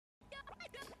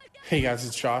Hey guys,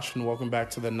 it's Josh, and welcome back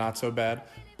to the Not So Bad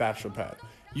Bachelor Pad,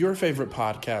 your favorite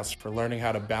podcast for learning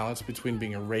how to balance between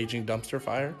being a raging dumpster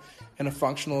fire and a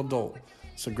functional adult.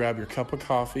 So grab your cup of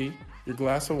coffee, your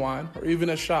glass of wine, or even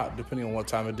a shot, depending on what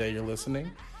time of day you're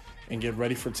listening, and get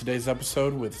ready for today's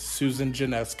episode with Susan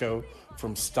Janeczko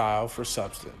from Style for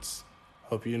Substance.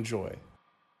 Hope you enjoy.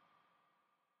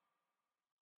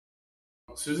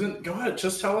 Susan, go ahead.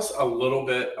 Just tell us a little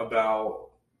bit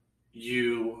about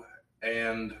you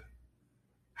and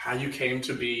how you came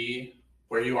to be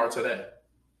where you are today.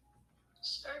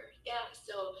 Sure, yeah.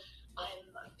 So I'm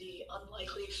the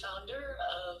unlikely founder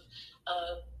of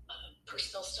a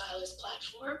personal stylist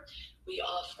platform. We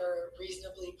offer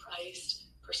reasonably priced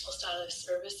personal stylist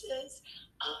services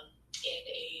in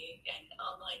an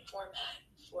online format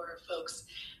for folks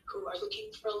who are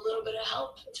looking for a little bit of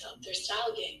help to up their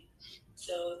style game.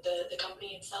 So the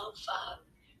company itself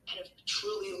kind of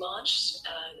truly launched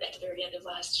at the very end of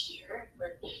last year.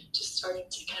 We're just starting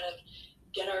to kind of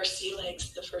get our sea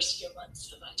legs the first few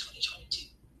months of 2022.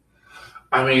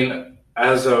 I mean,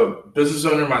 as a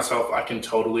business owner myself, I can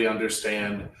totally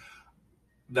understand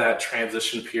that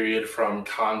transition period from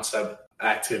concept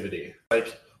activity.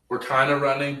 Like, we're kind of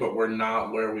running, but we're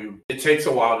not where it takes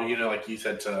a while to, like you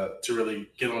said, to really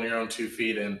get on your own 2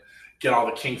 feet and get all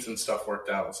the kinks and stuff worked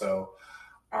out. So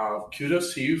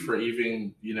kudos to you for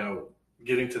even,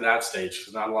 getting to that stage,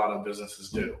 because not a lot of businesses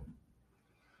do.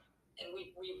 And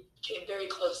we came very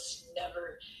close to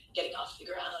never getting off the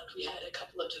ground. We had a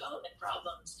couple of development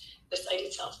problems. The site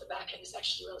itself, the back end, is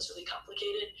actually relatively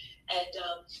complicated.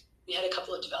 And we had a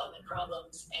couple of development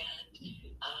problems. And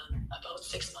about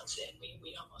 6 months in,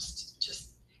 we almost just,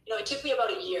 it took me about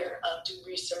a year of doing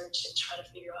research and trying to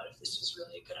figure out if this was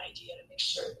really a good idea, to make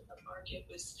sure that the market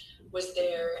was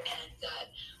there and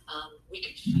that we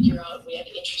could figure out, we had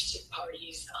interested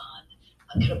parties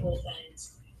on kind of both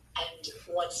ends. And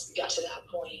once we got to that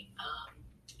point,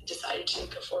 decided to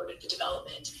go forward with the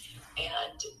development,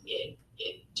 and it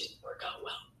didn't work out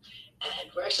well.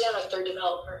 And we're actually on our third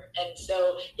developer. And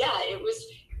so, yeah, it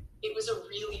was a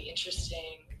really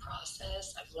interesting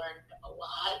process. I've learned a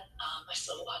lot. I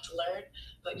still have a lot to learn,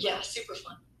 but yeah, super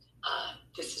fun.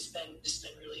 This has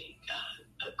been really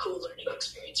a cool learning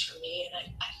experience for me,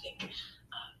 and I think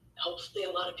hopefully a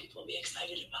lot of people will be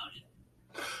excited about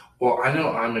it. Well, I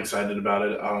know I'm excited about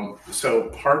it. So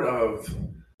part of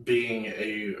being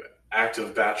a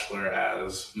active bachelor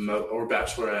or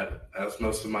bachelorette, as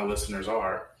most of my listeners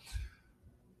are,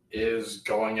 is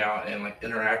going out and like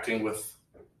interacting with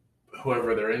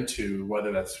whoever they're into,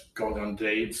 whether that's going on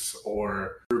dates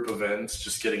or group events,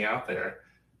 just getting out there.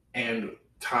 And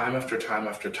time after time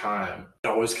after time, it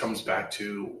always comes back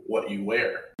to what you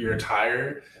wear. Your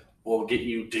attire will get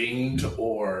you dinged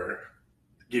or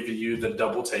give you the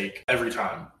double take every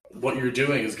time. What you're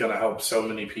doing is going to help so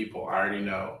many people. I already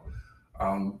know.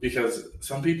 Because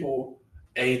some people,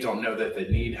 A, don't know that they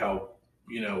need help,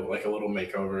 like a little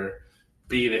makeover.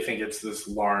 B, they think it's this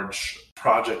large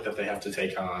project that they have to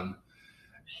take on.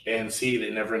 And C,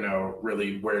 they never know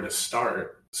really where to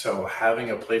start. So having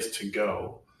a place to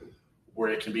go where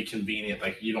it can be convenient,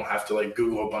 like you don't have to like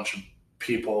Google a bunch of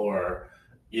people, or,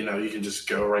 you can just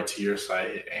go right to your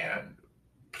site and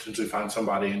potentially find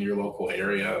somebody in your local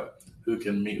area who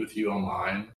can meet with you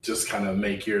online, just kind of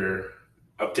make your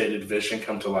updated vision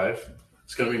come to life.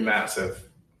 It's going to be massive.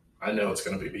 I know it's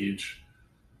going to be huge.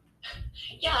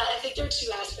 Yeah, I think there are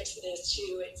two aspects of this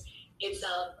too. It's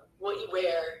what you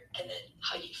wear and then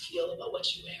how you feel about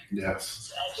what you wear. Yes.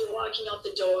 So as you're walking out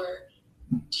the door,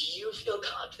 do you feel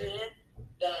confident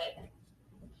that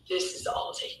this is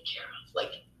all taken care of?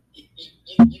 Like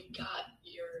you've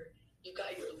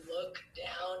got your look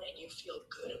down and you feel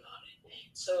good about it.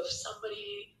 So if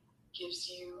somebody gives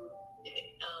you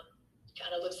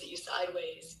kind of looks at you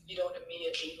sideways, you don't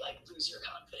immediately like lose your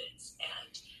confidence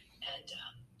and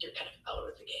you're kind of out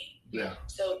of the game. Yeah.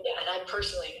 So yeah, and I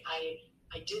personally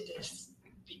I did this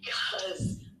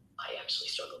because I actually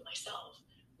struggled myself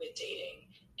with dating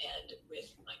and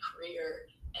with my career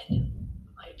and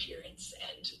my appearance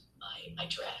and my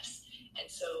dress. And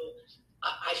so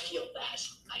I feel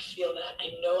that. I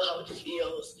know how it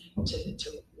feels to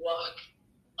walk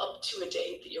up to a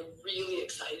date that you're really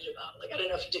excited about. Like, I don't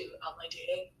know if you do online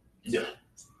dating. Yeah.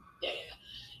 Yeah.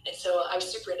 And so I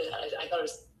was super into that. I thought it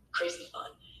was crazy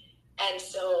fun. And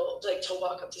so, like, to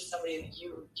walk up to somebody that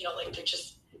you know, like,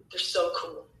 they're so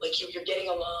cool. Like, you're getting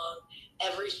along.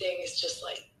 Everything is just,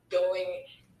 like, going,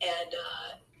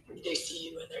 and they see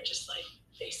you, and they're just, like,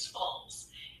 face falls.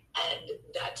 And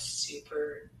that's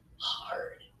super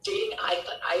hard. Dating,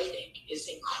 I think, is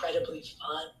incredibly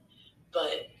fun,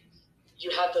 but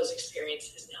you have those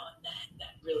experiences now and then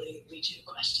that really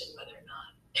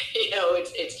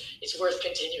worth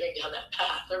continuing down that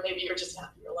path, or maybe you're just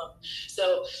happier alone.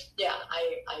 So yeah,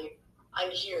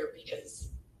 I'm here because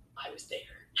I was there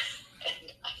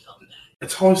and I felt that.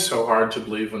 It's always so hard to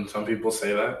believe when some people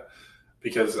say that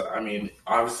because, I mean,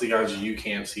 obviously, guys, you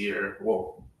can't see her.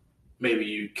 Well, maybe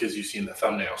you, because you've seen the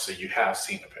thumbnail, so you have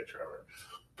seen a picture of her.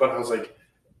 But I was like,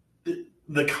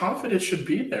 the confidence should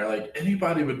be there. Like,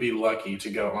 anybody would be lucky to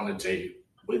go on a date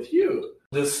with you.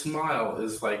 This smile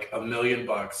is like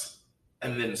 $1,000,000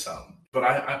 and then some. But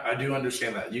I do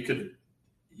understand that you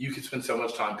could spend so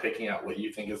much time picking out what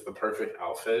you think is the perfect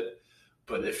outfit,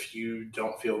 but if you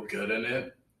don't feel good in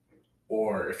it,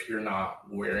 or if you're not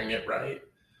wearing it right,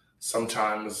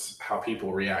 sometimes how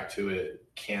people react to it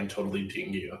can totally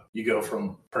ding you. You go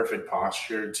from perfect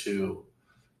posture to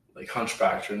like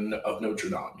Hunchback of Notre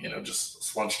Dame, just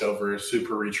slunched over,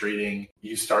 super retreating.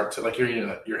 You start to like you're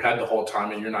in your head the whole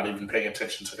time, and you're not even paying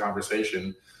attention to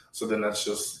conversation. So then that's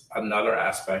just another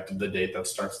aspect of the date that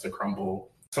starts to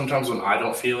crumble. Sometimes when I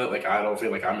don't feel it, like I don't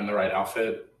feel like I'm in the right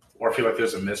outfit, or I feel like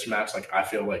there's a mismatch, like I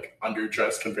feel like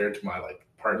underdressed compared to my like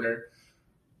partner.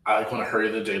 I like want to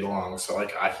hurry the date along so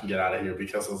like I can get out of here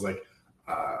because I was like,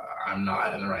 I'm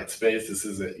not in the right space. This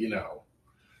isn't, you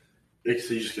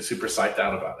just get super psyched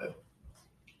out about it.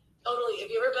 Totally.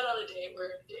 Have you ever been on a date where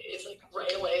it's like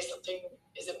right away something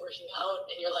isn't working out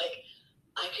and you're like,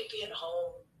 I could be at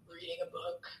home reading a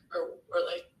book or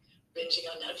like binging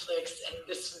on Netflix and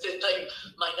this like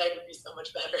my night would be so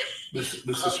much better. This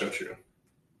is so true.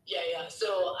 Yeah.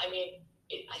 So I mean,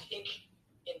 I think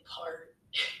in part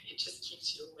it just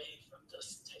keeps you away from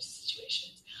those types of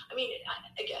situations. I mean,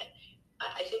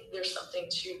 I think there's something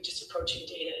to just approaching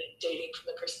dating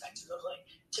from the perspective of like,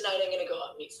 tonight I'm going to go out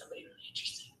and meet somebody really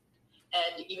interesting.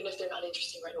 And even if they're not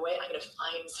interesting right away, I'm going to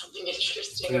find something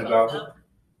interesting about them.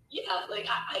 Yeah, like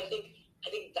I think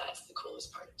that's the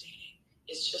coolest part of dating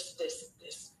is just this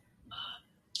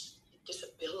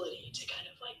ability to kind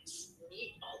of like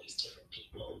meet all these different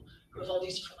people who have all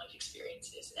these different life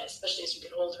experiences, and especially as you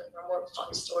get older and there are more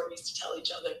fun stories to tell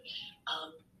each other.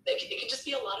 It can just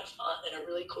be a lot of fun and a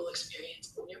really cool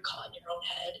experience. But when you're caught in your own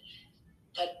head,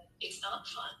 that it's not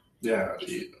fun. Yeah.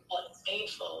 It's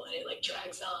painful and it like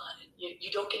drags on. And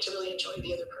you don't get to really enjoy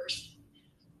the other person.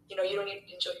 You don't even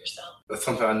enjoy yourself. That's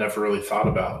something I never really thought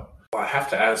about. Well, I have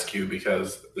to ask you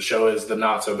because the show is the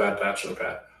Not So Bad Bachelor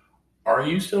Pad. Are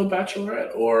you still a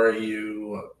bachelorette or are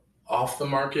you off the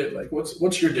market? Like,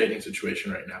 what's your dating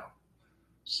situation right now?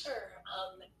 Sure.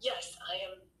 Yes, I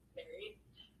am married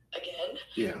again.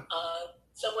 Yeah.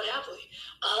 Somewhat happily.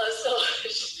 So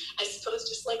I suppose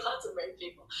just like lots of married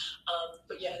people.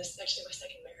 But yeah, this is actually my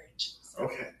second marriage. So.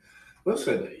 Okay.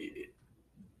 Listen,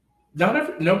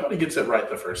 nobody gets it right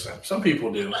the first time. Some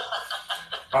people do.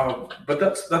 But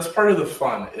that's part of the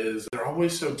fun is they're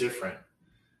always so different.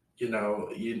 You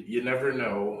never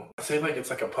know. I say like it's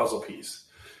like a puzzle piece.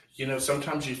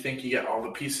 Sometimes you think you get all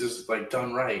the pieces like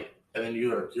done right, and then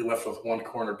you're left with one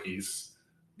corner piece,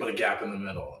 but a gap in the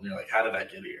middle, and you're like, how did I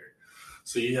get here?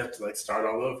 So you have to like start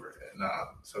all over, and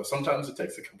so sometimes it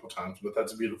takes a couple times, but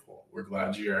that's beautiful. We're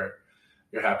glad you're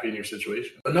happy in your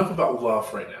situation. Enough about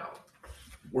love right now.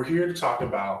 We're here to talk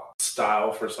about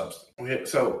style for substance. Okay,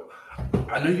 so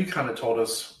I know you kind of told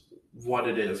us what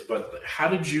it is, but how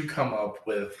did you come up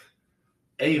with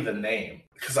the name?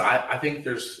 Because I think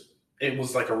it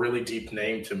was like a really deep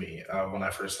name to me when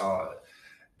I first saw it,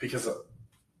 because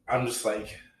I'm just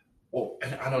like, well,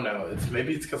 and I don't know,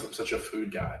 maybe it's because I'm such a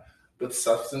food guy, but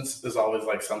substance is always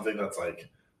like something that's like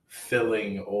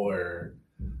filling or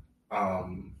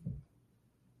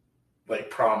like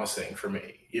promising for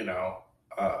me,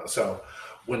 so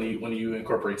when you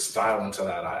incorporate style into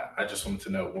that, I just wanted to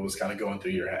know what was kind of going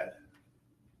through your head.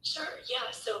 Sure,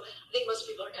 yeah. So I think most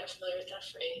people are kind of familiar with that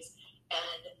phrase,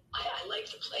 and I like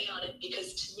to play on it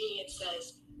because to me it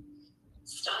says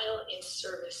style in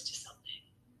service to something,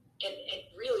 and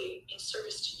really in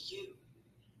service to you.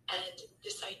 And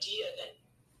this idea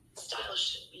that style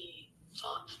should be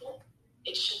thoughtful,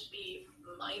 it shouldn't be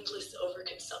mindless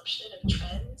overconsumption of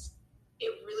trends.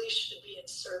 It really should be in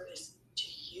service to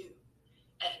you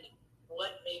and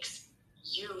what makes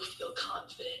you feel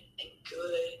confident and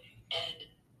good, and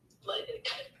it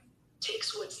kind of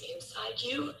takes what's inside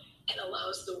you and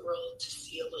allows the world to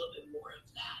see a little bit more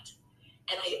of that.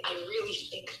 And I really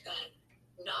think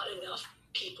that not enough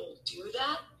people do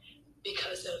that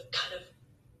because of kind of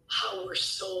how we're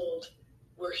sold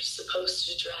we're supposed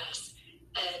to dress.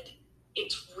 And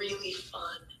it's really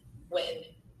fun when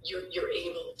you're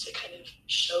able to kind of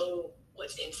show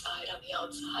what's inside on the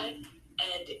outside,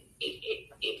 and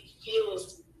it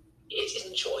feels it's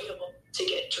enjoyable to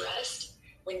get dressed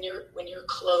when your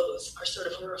clothes are sort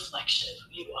of a reflection of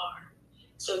who you are.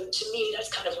 So to me,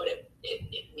 that's kind of what it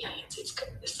means. It's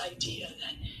this idea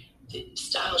that the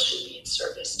style should be in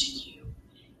service to you,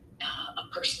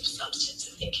 a person of substance,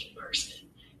 a thinking person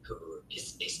who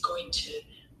is going to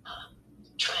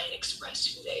try and express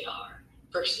who they are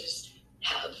versus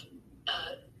have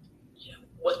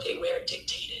what they wear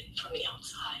dictated from the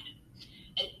outside.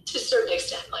 And to a certain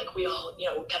extent, like we all, we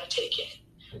kind of take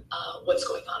in what's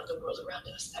going on in the world around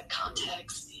us, that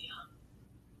context, the,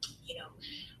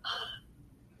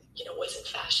 what's in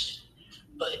fashion.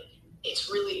 But it's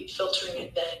really filtering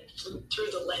it then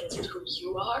through the lens of who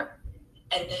you are,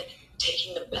 and then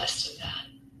taking the best of that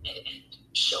and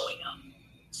showing up.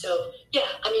 So, yeah,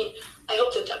 I mean, I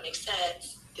hope that makes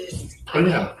sense. I'm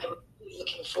really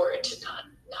looking forward to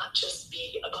not just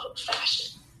be about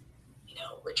fashion,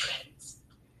 or trends.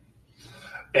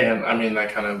 And I mean,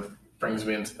 that kind of brings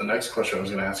me into the next question I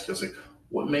was going to ask you is like,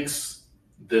 what makes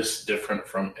this different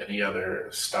from any other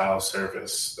style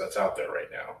service that's out there right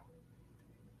now?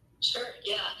 Sure,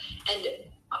 yeah. And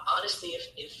honestly,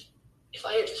 if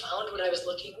I had found what I was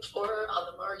looking for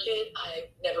on the market, I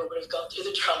never would have gone through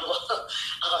the trouble.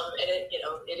 And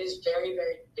it is very,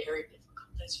 very, very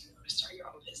difficult, as you know, to start your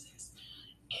own business.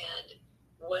 And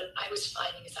what I was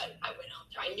finding is I went out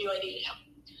there. I knew I needed help.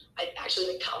 I'd actually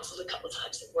been counseled a couple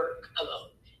times at work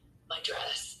about my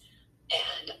dress,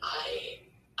 and I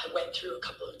went through a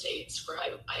couple of dates where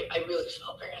I really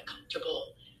felt very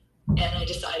uncomfortable, and I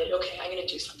decided, okay, I'm going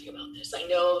to do something about this. I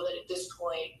know that at this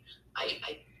point, I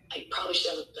probably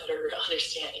should have a better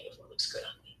understanding of what looks good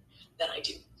on me than I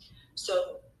do.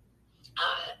 So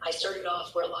I started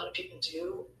off where a lot of people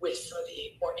do with some of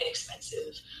the more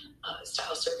inexpensive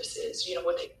style services,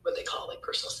 what they call like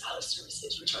personal stylist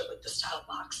services, which are like the style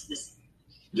boxes,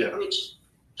 which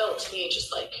felt to me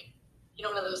just like,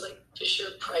 one of those like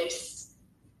Fisher Price,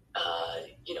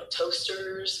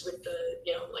 toasters with the,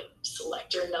 like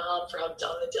selector knob for how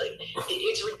dumb it's like.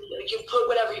 It's really like you put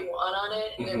whatever you want on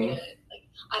it, and they're gonna like.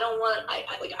 I don't want.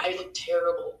 I look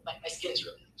terrible. My skin is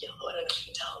really yellow. I don't know if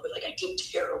you can tell, but like I did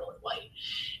terrible in white,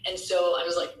 and so I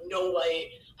was like, no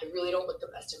white. I really don't look the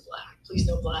best in black. Please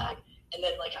no black. And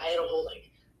then like I had a whole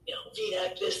like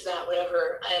V-neck, this, that,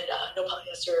 whatever, and no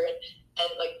polyester, and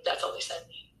like that's all they sent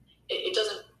me. It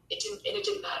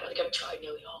didn't matter. Like I've tried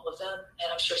nearly all of them,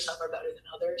 and I'm sure some are better than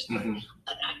others.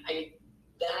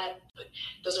 But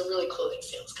those are really clothing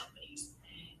sales companies,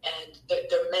 and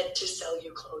they're meant to sell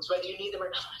you clothes, whether you need them or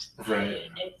not. Right.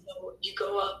 And so you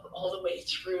go up all the way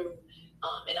through,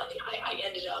 and I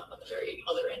ended up on the very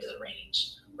other end of the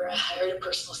range where I hired a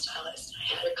personal stylist. And I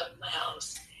had her come to my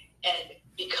house, and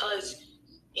because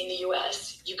in the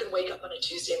U.S. you can wake up on a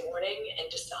Tuesday morning and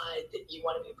decide that you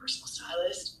want to be a personal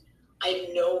stylist. I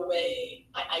had no way.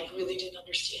 I really didn't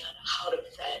understand how to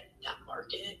vet that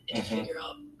market and figure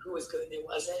out who was good and who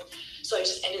wasn't. So I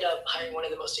just ended up hiring one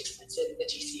of the most expensive in the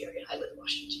DC area. I live in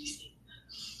Washington, DC.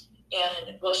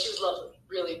 And while she was lovely,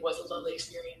 really was a lovely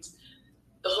experience,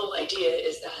 the whole idea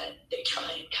is that they try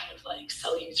and kind of like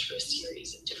sell you through a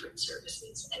series of different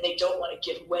services, and they don't want to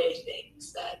give away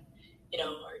things that,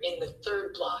 are in the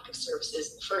third block of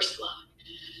services in the first block.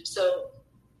 So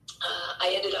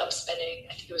I ended up spending,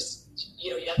 I think it was,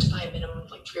 you have to buy a minimum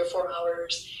of like 3 or 4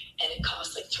 hours, and it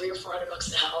costs like $300 or $400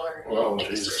 an hour. Oh, like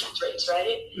the rates,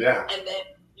 right? Yeah. And then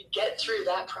you get through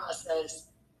that process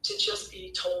to just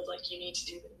be told like you need to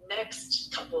do the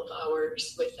next couple of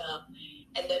hours with them.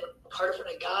 And then part of what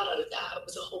I got out of that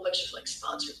was a whole bunch of like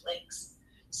sponsored links.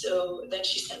 So then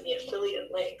she sent me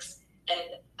affiliate links,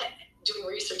 and doing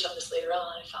research on this later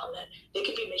on, I found that they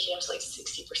could be making up to like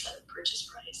 60% of the purchase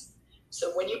price.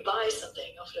 So when you buy something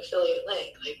off an affiliate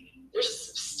link, like there's a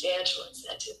substantial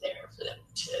incentive there for them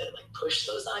to like push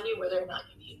those on you whether or not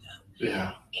you need them.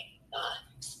 Yeah. And,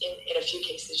 in a few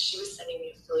cases, she was sending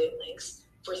me affiliate links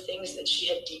for things that she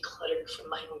had decluttered from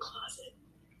my own closet.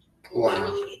 Wow.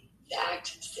 Literally the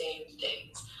exact same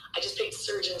things. I just paid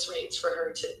surgeon's rates for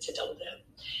her to double them.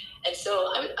 And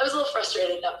so I was a little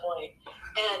frustrated at that point.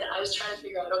 And I was trying to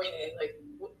figure out, okay, like,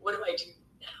 what do I do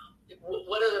now?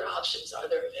 What other options are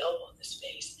there available in this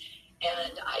space?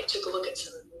 And I took a look at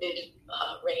some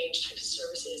mid-range type of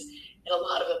services, and a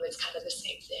lot of them, it's kind of the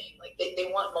same thing. Like they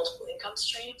want multiple income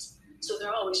streams, so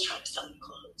they're always trying to sell you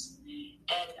clothes.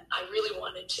 And I really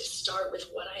wanted to start with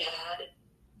what I had,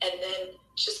 and then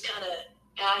just kind of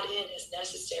add in as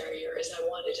necessary, or as I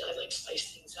wanted to like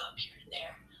spice things up here and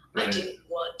there. Right. I didn't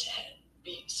want to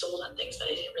be sold on things that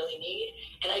I didn't really need,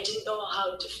 and I didn't know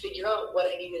how to figure out what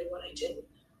I needed and what I didn't,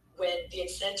 when the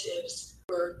incentives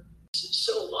were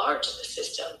so large in the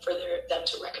system for them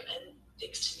to recommend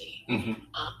things to me.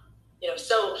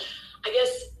 So I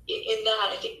guess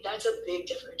think that's a big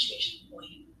differentiation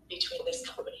point between this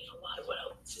company and a lot of what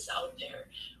else is out there.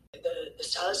 The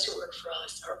stylists who work for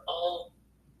us are all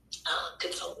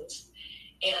consultants,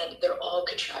 and they're all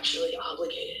contractually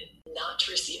obligated not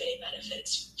to receive any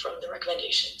benefits from the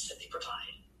recommendations that they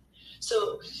provide.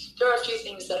 So there are a few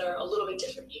things that are a little bit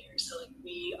different here. So like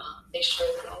we make sure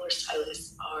that all our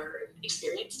stylists are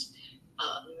experienced.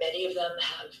 Many of them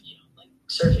have like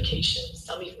certifications,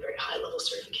 some even very high level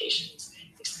certifications,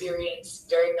 experience,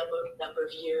 varying number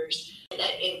of years, and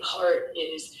that in part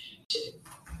is to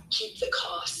keep the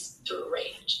costs through a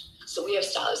range. So we have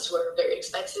stylists who are very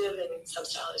expensive and some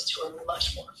stylists who are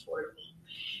much more affordable.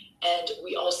 And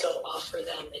we also offer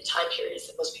them in time periods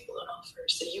that most people don't offer.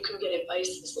 So you can get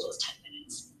advice in as little as 10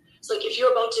 minutes. So like if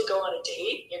you're about to go on a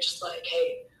date, you're just like,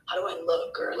 hey, how do I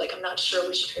look? Or like, I'm not sure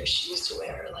which pair of shoes to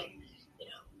wear. Like,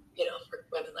 for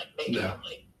women like makeup,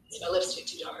 like, is my lipstick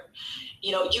too dark?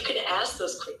 You can ask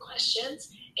those quick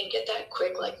questions and get that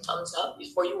quick like thumbs up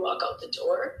before you walk out the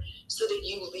door so that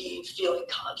you leave feeling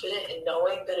confident and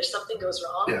knowing that if something goes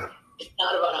wrong, it's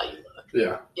not about how you look.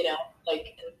 Yeah.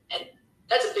 And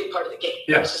that's a big part of the game.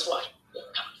 Yeah. It's just watching.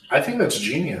 I think that's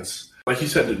genius. Like you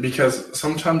said, because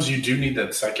sometimes you do need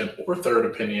that second or third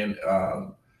opinion.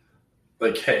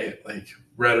 Like, hey, like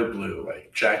red or blue,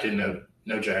 like jacket, no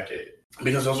jacket.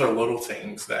 Because those are little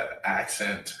things that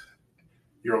accent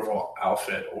your overall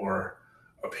outfit or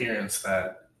appearance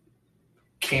that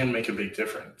can make a big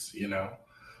difference,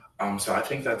 So I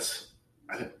think that's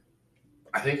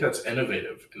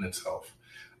innovative in itself.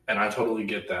 And I totally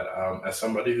get that. As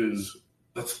somebody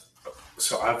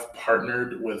so I've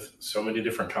partnered with so many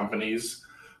different companies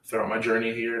throughout my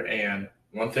journey here. And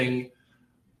one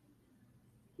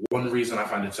reason I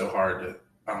find it so hard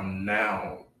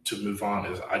now to move on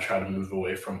is I try to move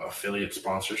away from affiliate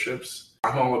sponsorships.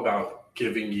 I'm all about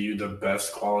giving you the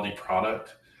best quality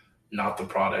product, not the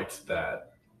product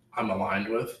that I'm aligned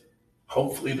with.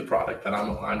 Hopefully the product that I'm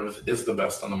aligned with is the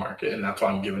best on the market, and that's why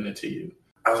I'm giving it to you.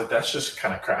 I was like, that's just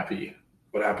kind of crappy.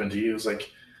 What happened to you? I was like,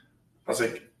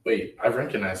 wait, I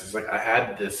recognize this. Like, I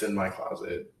had this in my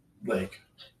closet. Like,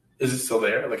 is it still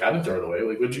there? Like, I didn't throw it away.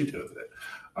 Like, what'd you do with it?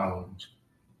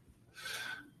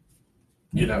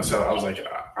 So I was like,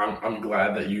 I'm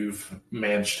glad that you've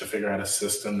managed to figure out a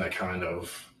system that kind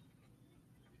of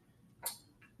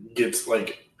gets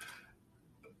creates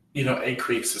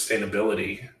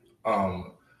sustainability.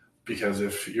 Because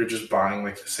if you're just buying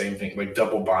like the same thing, like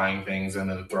double buying things and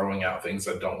then throwing out things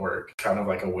that don't work, kind of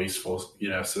like a wasteful,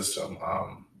 system.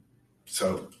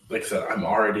 So like I said, I'm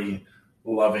already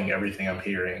loving everything I'm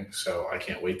hearing. So I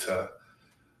can't wait to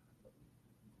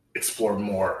explore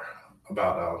more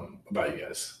about you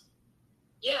guys.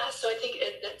 Yeah, so I think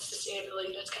that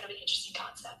sustainability, that's kind of an interesting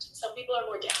concept. And some people are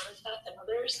more down with that than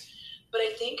others. But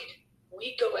I think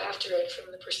we go after it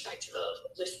from the perspective of,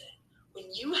 listen, when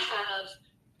you have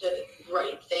the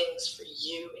right things for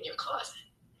you in your closet,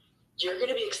 you're going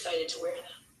to be excited to wear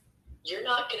them. You're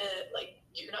not going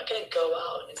to go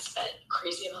out and spend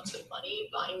crazy amounts of money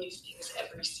buying new things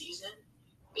every season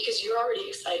because you're already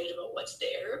excited about what's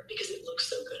there because it looks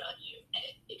so good on you and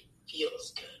it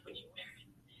feels good when you wear it.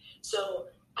 So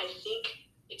I think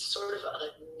it's sort of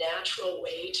a natural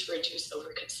way to reduce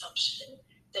overconsumption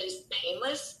that is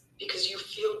painless because you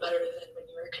feel better than when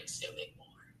you are consuming more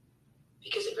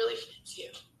because it really fits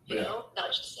you, not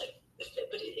just like the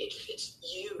fit, but it fits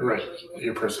you. Right,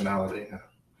 your personality.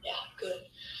 Yeah, good.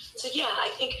 So yeah, I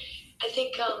think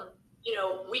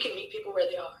we can meet people where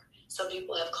they are. Some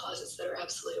people have closets that are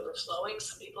absolutely overflowing.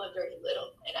 Some people have very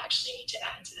little and actually need to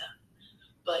add to them.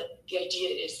 But the idea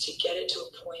is to get it to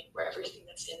a point where everything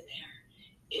that's in there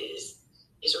is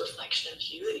a reflection of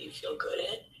you that you feel good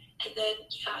in. And then,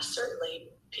 certainly,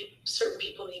 certain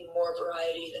people need more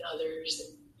variety than others,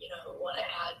 and want to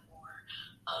add more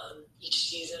each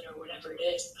season or whatever it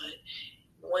is. But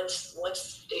once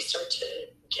they start to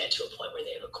get to a point where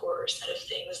they have a core set of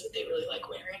things that they really like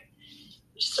wearing,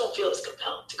 you just don't feel as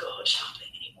compelled to go out shopping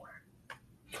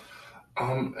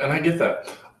anymore. And I get that,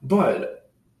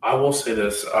 but I will say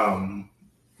this: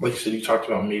 like you said, you talked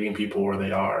about meeting people where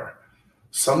they are.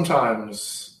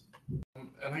 Sometimes,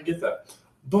 and I get that,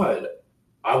 but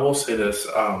I will say this: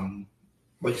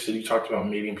 like you said, you talked about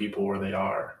meeting people where they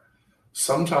are.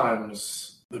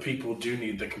 Sometimes the people do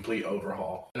need the complete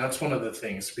overhaul. And that's one of the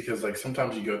things because like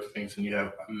sometimes you go through things and you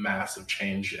have a massive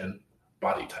change in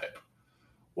body type,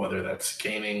 whether that's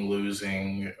gaining,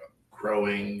 losing,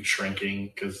 growing,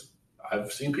 shrinking, because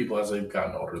I've seen people as they've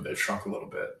gotten older, they've shrunk a little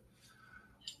bit.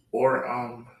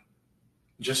 Or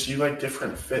just you like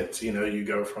different fits, you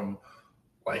go from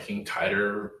liking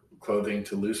tighter clothing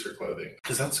to looser clothing.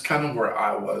 Because that's kind of where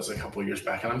I was a couple years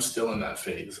back, and I'm still in that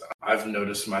phase. I've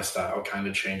noticed my style kind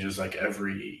of changes like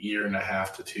every year and a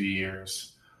half to 2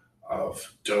 years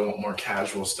of, do I want more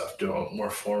casual stuff? Do I want more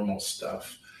formal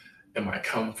stuff? Am I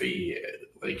comfy?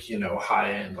 Like,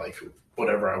 high end, like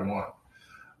whatever I want.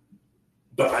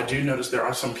 But I do notice there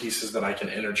are some pieces that I can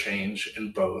interchange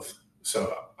in both.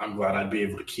 So I'm glad I'd be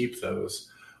able to keep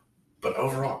those. But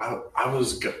overall, I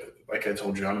was good. Like I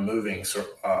told you, I'm moving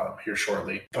here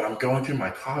shortly. But I'm going through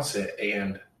my closet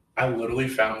and I literally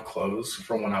found clothes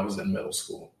from when I was in middle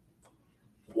school.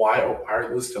 Why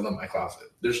are they still in my closet?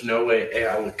 There's no way, hey,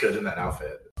 I look good in that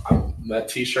outfit. That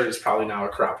t-shirt is probably now a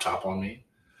crop top on me.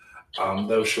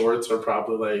 Those shorts are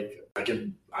probably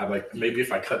maybe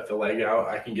if I cut the leg out,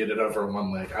 I can get it over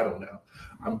one leg. I don't know.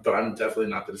 But I'm definitely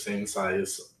not the same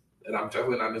size, and I'm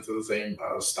definitely not into the same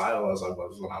style as I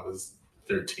was when I was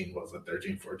 13,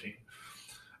 14?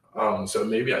 So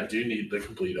maybe I do need the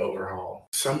complete overhaul.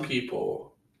 Some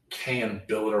people can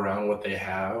build around what they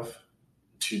have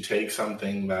to take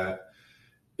something that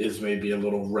is maybe a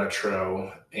little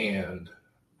retro and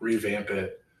revamp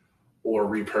it or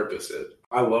repurpose it.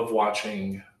 I love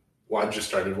watching. Well, I just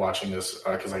started watching this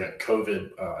because I got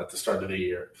COVID at the start of the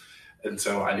year. And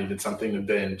so I needed something to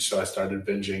binge. So I started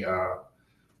binging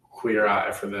Queer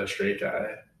Eye for the Straight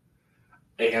Guy.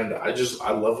 And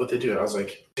I love what they do. I was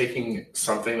like taking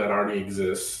something that already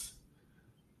exists,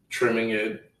 trimming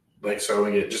it, like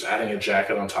sewing it, just adding a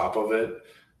jacket on top of it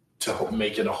to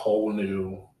make it a whole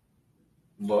new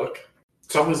look.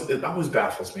 It always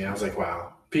baffles me. I was like,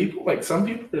 wow, some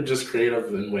people are just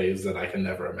creative in ways that I can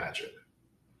never imagine.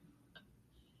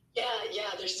 Yeah,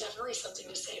 there's definitely something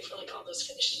to say for like all those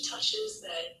finishing touches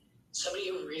that somebody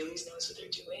who really knows what they're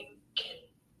doing can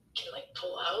like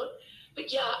pull out.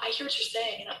 But yeah, I hear what you're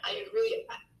saying, and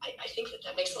I think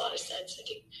that makes a lot of sense. I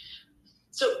think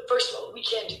so. First of all, we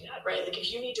can do that, right? Like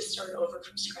if you need to start over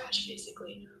from scratch,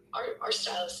 basically, our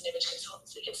stylists and image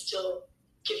consultants, they can still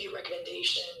give you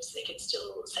recommendations. They can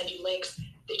still send you links.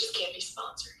 They just can't be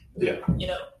sponsored. Yeah.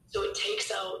 So it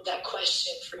takes out that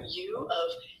question for you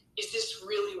of, is this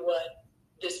really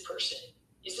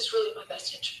is this really in my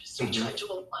best interest? So we try to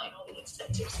align all the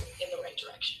incentives in the right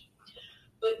direction.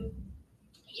 But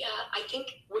yeah, I think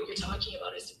what you're talking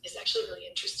about is actually really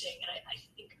interesting. And I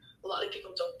think a lot of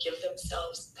people don't give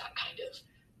themselves that kind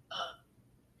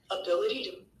of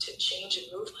ability to change and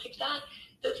move like that.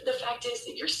 The fact is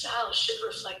that your style should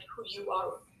reflect who you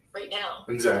are right now.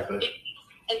 Exactly.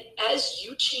 And as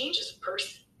you change as a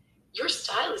person, your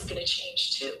style is going to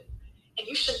change too. And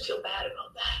you shouldn't feel bad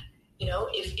about that.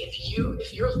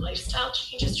 If your lifestyle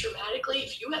changes dramatically,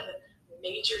 if you have a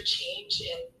major change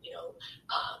in,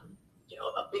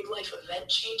 a big life event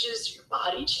changes, your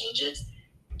body changes,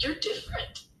 you're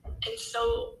different. And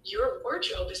so your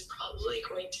wardrobe is probably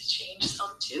going to change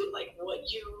some too, like what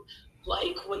you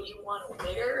want to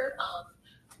wear,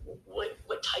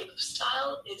 what type of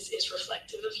style is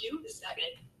reflective of you. Is that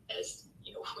as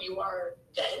who you are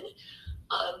then?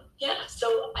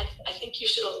 So I think you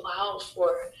should allow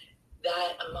for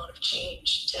that amount of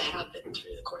change to happen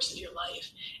through the course of your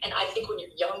life. And I think when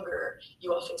you're younger,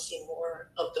 you often see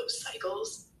more of those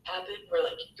cycles happen where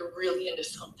like you're really into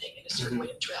something in a certain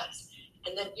way of dress.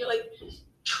 And then you're like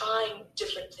trying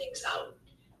different things out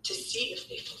to see if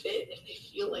they fit, if they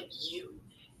feel like you.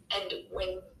 And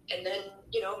then,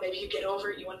 maybe you get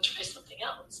over it, you want to try something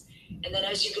else. And then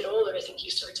as you get older, I think you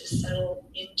start to settle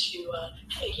into,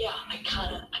 hey, yeah, I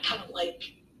kind of like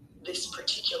this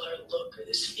particular look or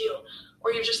this feel,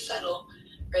 or you just settle,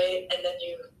 right? And then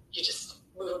you just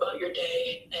move about your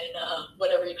day and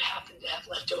whatever you happen to have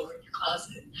left over in your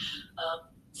closet.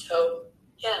 So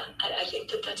yeah, I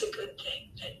think that's a good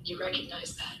thing that you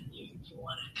recognize that you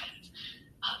want to kind of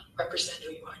represent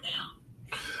who you are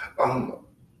now.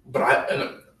 But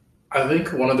I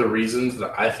think one of the reasons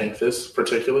that I think this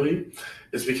particularly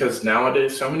is because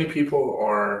nowadays so many people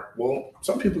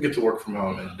some people get to work from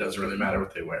home and it doesn't really matter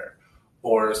what they wear.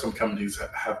 Or some companies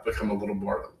have become a little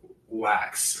more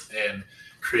lax in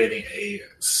creating a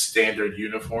standard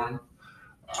uniform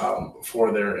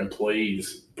for their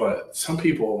employees. But some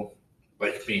people,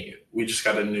 like me, we just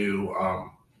got a new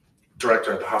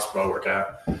director at the hospital I work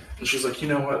at. And she's like, you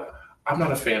know what? I'm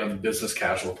not a fan of the business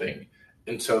casual thing.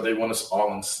 And so they want us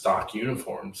all in stock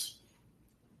uniforms.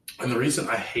 And the reason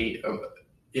I hate, I'm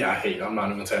not even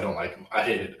going to say I don't like them. I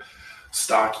hate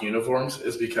stock uniforms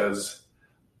is because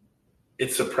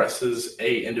it suppresses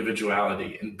A,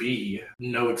 individuality, and B,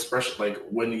 no expression. Like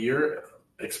when your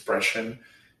expression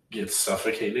gets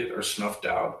suffocated or snuffed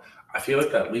out, I feel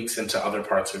like that leaks into other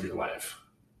parts of your life.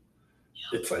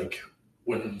 It's like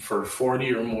when for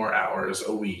 40 or more hours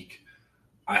a week,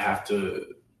 I have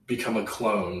to become a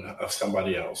clone of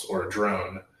somebody else or a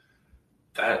drone,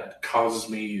 that causes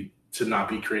me to not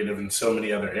be creative in so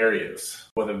many other areas,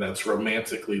 whether that's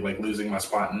romantically, like losing my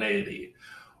spontaneity,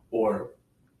 or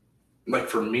like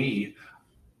for me,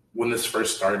 when this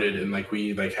first started and like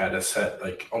we like had a set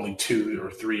like only 2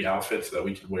 or 3 outfits that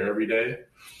we could wear every day.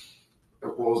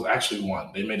 Well, it was actually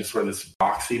one. They made us wear this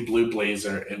boxy blue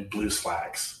blazer and blue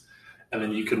slacks, and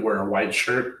then you could wear a white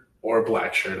shirt or a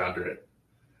black shirt under it.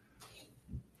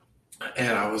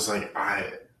 And I was like,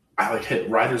 I like hit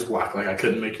writer's block. Like I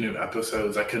couldn't make new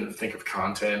episodes. I couldn't think of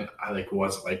content. I like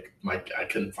was like I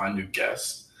couldn't find new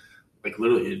guests. Like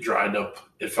literally, it dried up.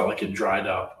 It felt like it dried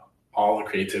up all the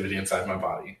creativity inside my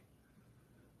body.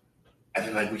 And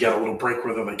then like we got a little break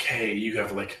where they're like, hey, you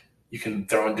have like you can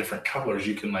throw in different colors.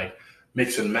 You can like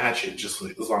mix and match it just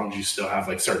like, as long as you still have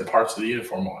like certain parts of the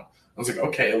uniform on. I was like,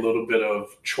 okay, a little bit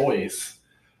of choice,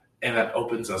 and that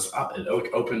opens us up. It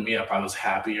opened me up. I was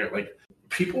happier. Like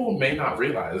people may not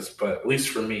realize, but at least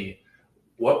for me,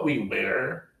 what we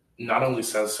wear not only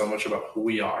says so much about who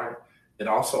we are, it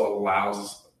also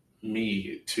allows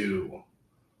me to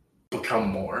become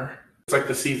more. It's like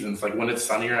the seasons. Like when it's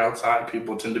sunnier outside,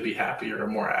 people tend to be happier or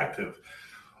more active.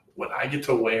 When I get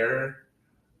to wear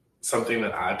something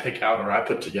that I pick out or I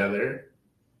put together,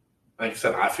 like I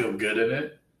said, I feel good in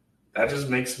it. That just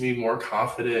makes me more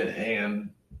confident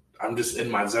and I'm just in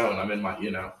my zone. I'm in my,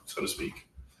 so to speak.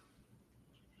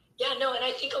 Yeah, no, and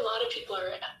I think a lot of people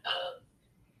are,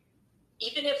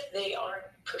 even if they aren't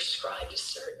prescribed a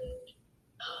certain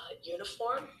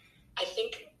uniform, I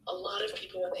think a lot of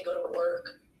people when they go to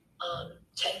work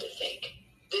tend to think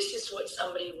this is what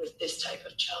somebody with this type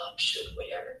of job should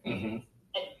wear. Mm-hmm.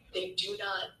 And they do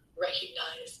not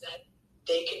recognize that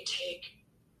they can take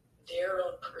their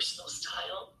own personal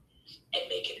style and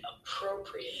make it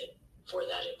appropriate for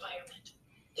that environment.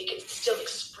 They can still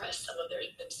express some of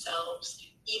themselves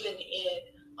even in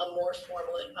a more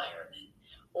formal environment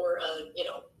or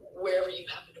wherever you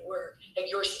happen to work.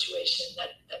 Like your situation,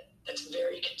 that's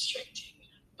very constricting.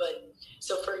 But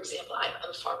so for example, I'm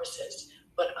a pharmacist,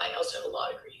 but I also have a law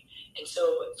degree. And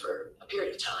so for a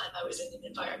period of time, I was in an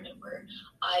environment where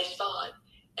I thought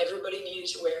everybody needed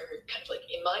to wear, kind of like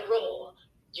in my role,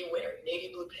 you wear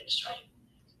navy blue pinstripe.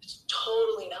 It's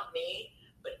totally not me,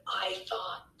 but I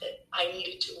thought that I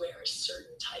needed to wear a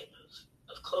certain type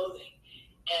of clothing,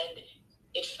 and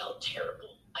it felt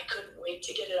terrible. I couldn't wait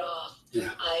to get it off.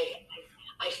 Yeah.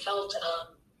 I felt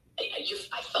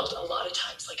I felt a lot of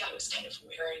times like I was kind of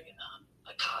wearing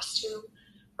a costume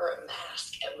or a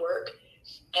mask at work,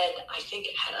 and I think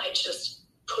had I just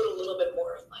put a little bit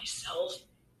more of myself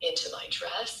into my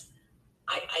dress,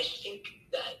 I think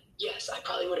that yes, I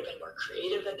probably would have been more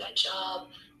creative at that job.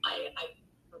 I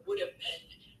would have been,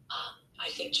 I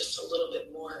think, just a little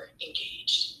bit more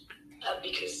engaged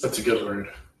because That's a good word.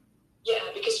 Yeah,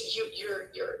 because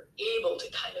you're able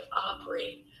to kind of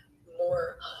operate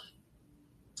more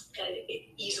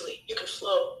easily. You can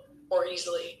flow more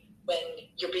easily when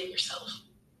you're being yourself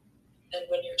than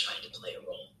when you're trying to play a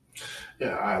role.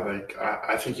 Yeah,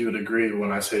 I think you would agree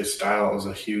when I say style is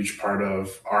a huge part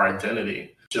of our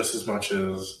identity, just as much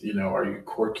as, are you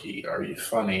quirky? Are you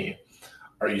funny?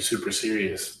 Are you super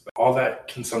serious? All that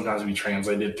can sometimes be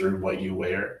translated through what you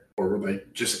wear or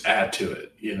like just add to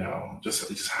it, it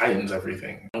just heightens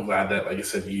everything. I'm glad that, like I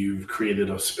said, you've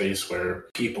created a space where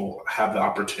people have the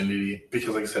opportunity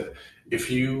because, like I said,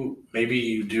 if maybe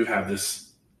you do have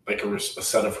this, like a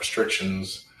set of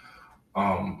restrictions,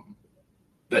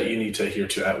 that you need to adhere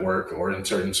to at work or in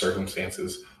certain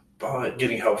circumstances, but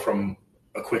getting help from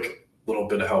a quick little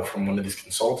bit of help from one of these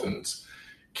consultants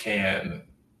can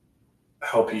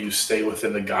help you stay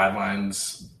within the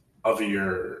guidelines of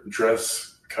your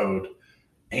dress code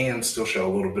and still show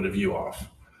a little bit of you off,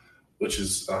 which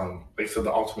is, like I said,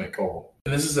 the ultimate goal.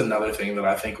 And this is another thing that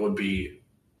I think would be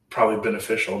probably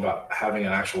beneficial about having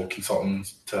an actual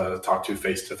consultant to talk to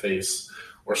face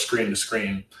or screen to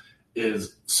screen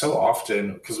is so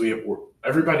often because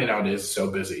everybody nowadays is so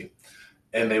busy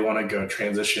and they want to go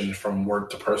transition from work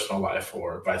to personal life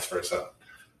or vice versa.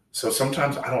 So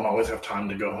sometimes I don't always have time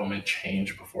to go home and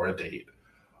change before a date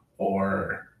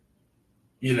or,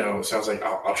 so I was like,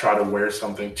 I'll try to wear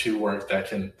something to work that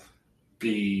can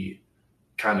be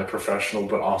kind of professional,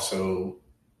 but also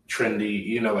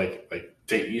trendy, like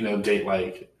date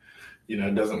like,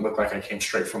 it doesn't look like I came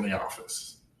straight from the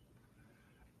office.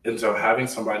 And so having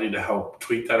somebody to help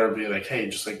tweak that or be like, hey,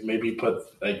 just like maybe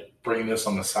bring this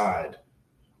on the side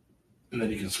and then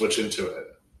you can switch into it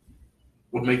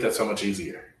would make that so much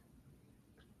easier.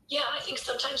 Yeah, I think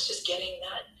sometimes just getting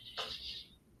that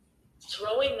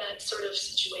throwing that sort of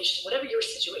situation, whatever your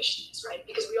situation is, right?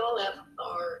 Because we all have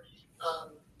our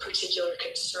particular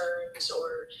concerns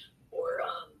or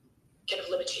kind of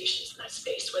limitations in that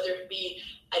space, whether it be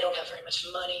I don't have very much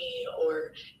money,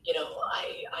 or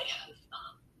I have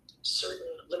certain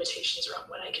limitations around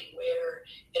what I can wear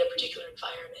in a particular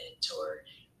environment, or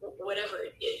whatever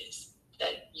it is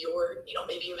that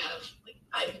maybe you have, like,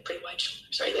 I have pretty wide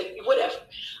shoulders, right? Like, whatever.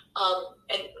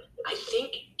 And I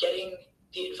think getting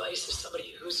the advice of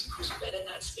somebody who's been in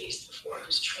that space before,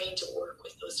 who's trained to work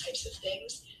with those types of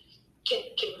things, can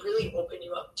really open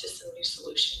you up to some new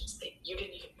solutions that you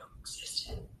didn't even know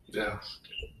existed. Yeah.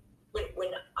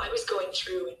 When I was going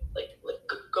through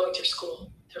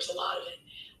school, there was a lot of it,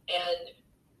 and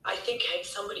I think had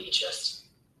somebody just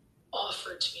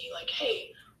offered to me, like,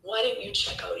 hey, why don't you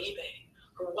check out eBay,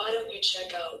 or why don't you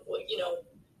check out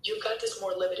you've got this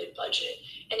more limited budget,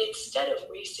 and instead of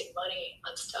wasting money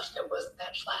on stuff that wasn't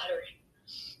that flattering,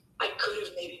 I could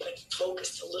have maybe been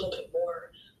focused a little bit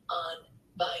more on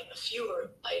buying a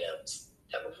fewer items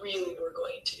that really were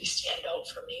going to be stand out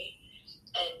for me,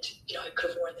 and I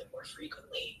could have worn them more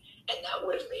frequently, and that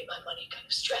would have made my money kind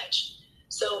of stretch.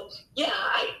 So yeah,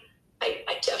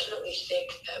 I definitely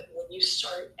think that when you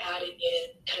start adding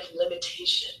in kind of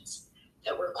limitations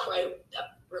that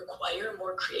require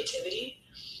more creativity,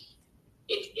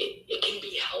 it can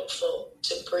be helpful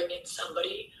to bring in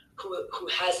somebody who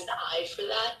has an eye for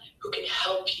that, who can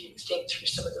help you think through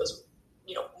some of those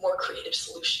more creative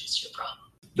solutions to your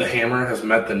problem. The hammer has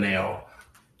met the nail.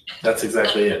 That's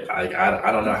exactly it.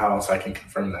 I don't know how else I can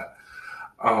confirm that.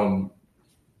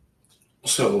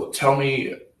 So tell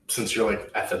me, since you're like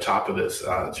at the top of this,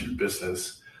 it's your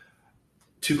business,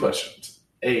 2 questions.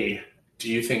 A, do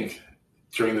you think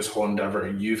during this whole endeavor,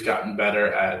 you've gotten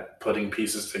better at putting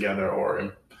pieces together,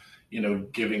 or,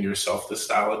 giving yourself the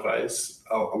style advice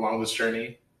along this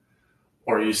journey?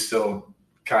 Or are you still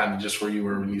kind of just where you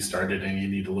were when you started and you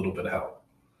need a little bit of help?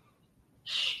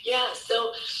 Yeah,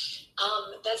 so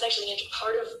that's actually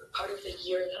part of the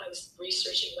year that I was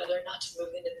researching whether or not to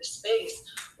move into this space.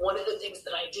 One of the things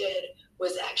that I did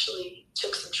was actually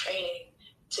took some training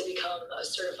to become a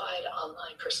certified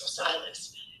online personal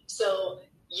stylist. So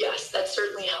yes, that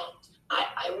certainly helped.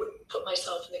 I wouldn't put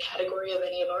myself in the category of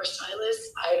any of our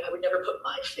stylists. I would never put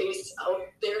my face out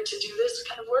there to do this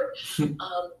kind of work,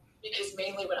 because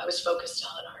mainly what I was focused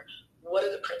on are, what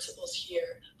are the principles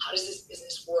here? How does this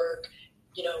business work?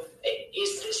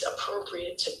 Is this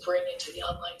appropriate to bring into the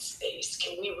online space?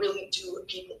 Can we really do what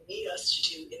people need us to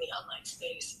do in the online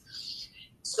space?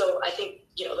 So I think,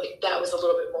 that was a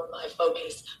little bit more my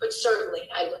focus, but certainly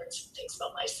I learned some things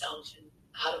about myself and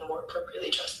how to more appropriately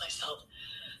trust myself.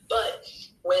 But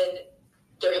when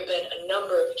there have been a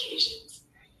number of occasions,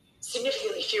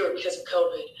 significantly fewer because of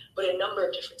COVID, but a number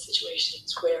of different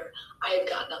situations where I have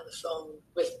gotten on the phone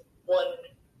with one,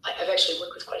 I've actually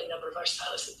worked with quite a number of our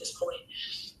stylists at this point,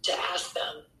 to ask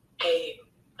them, hey,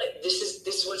 this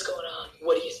is what's going on.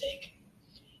 What do you think?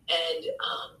 And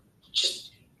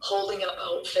just holding up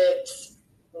outfits.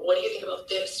 What do you think about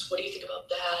this? What do you think about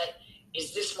that?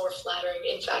 Is this more flattering?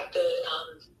 In fact,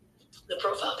 the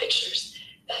profile pictures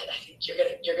that I think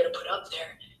you're gonna put up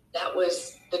there, that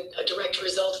was a direct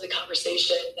result of the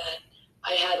conversation that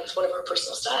I had with one of our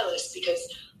personal stylists,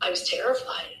 because I was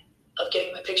terrified of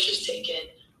getting my pictures taken.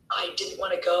 I didn't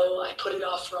want to go. I put it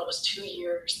off for almost 2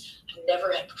 years. I've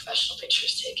never had professional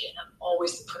pictures taken. I'm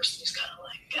always the person who's kind of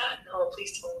like, God, no,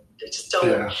 please don't. Just don't.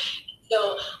 Yeah.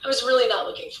 So I was really not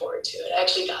looking forward to it. I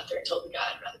actually got there and told the guy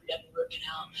I'd rather be having working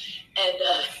out. And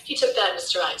he took that in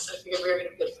stride, so I figured we were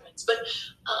going to be good friends. But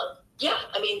yeah,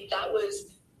 I mean, that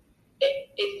was,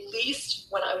 at least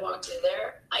when I walked in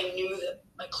there, I knew that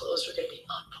my clothes were going to be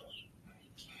on point.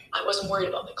 I wasn't worried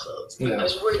about my clothes. Yeah. I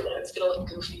was worried that I was going to look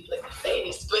goofy like my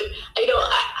face, but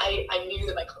I knew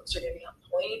that my clothes were going to be on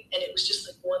point, and it was just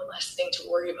like one less thing to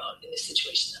worry about in this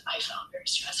situation that I found very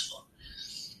stressful.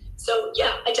 So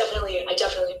yeah, I definitely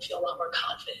feel a lot more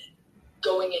confident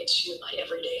going into my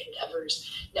everyday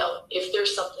endeavors. Now, if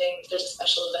there's a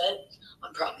special event,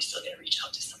 I'm probably still going to reach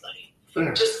out to somebody.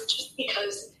 Sure. Just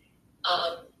because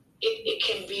it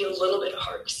can be a little bit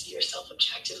hard to see yourself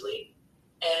objectively,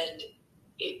 and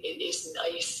it is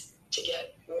nice to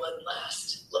get one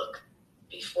last look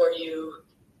before you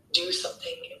do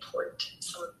something important,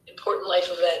 some important life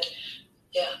event.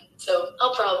 Yeah, so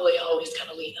I'll probably always kind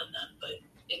of lean on them, but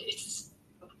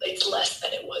it's less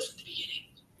than it was at the beginning.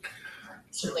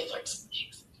 Certainly learned some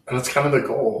things. And that's kind of the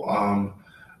goal,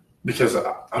 because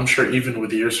I'm sure even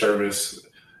with your service,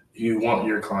 you want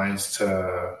your clients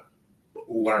to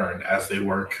learn as they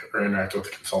work or interact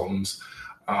with consultants.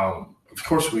 of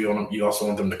course, you also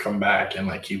want them to come back and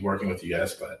like keep working with you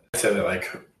guys. But I said that like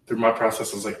through my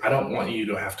process, I was like, I don't want you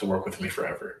to have to work with me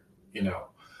forever. You know,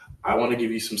 I want to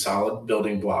give you some solid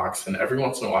building blocks, and every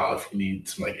once in a while, if you need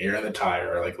some like air in the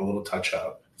tire or like a little touch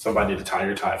up, somebody to tie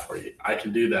your tie for you, I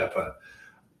can do that. But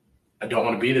I don't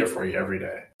want to be there for you every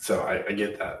day. So I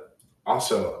get that.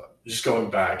 Also, just going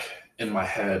back in my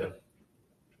head,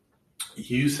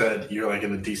 you said you're like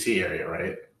in the DC area,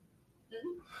 right?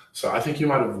 Mhm. So I think you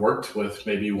might have worked with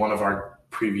maybe one of our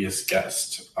previous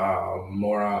guests,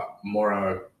 Mora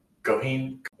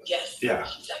Goheen. Yes, Yeah.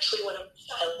 she's actually one of the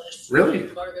stylists. Really?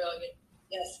 Margot.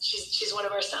 Yes, she's one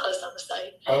of our stylists on the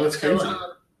site. Oh, that's crazy.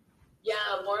 So,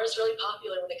 yeah, Mora's really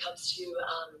popular when it comes to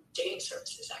dating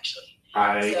services, actually.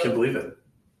 I can believe it.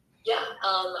 Yeah,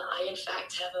 I in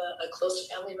fact have a close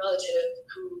family relative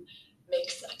who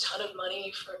makes a ton of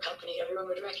money for a company everyone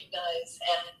would recognize,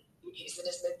 and he's in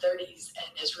his mid-30s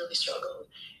and has really struggled.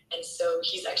 And so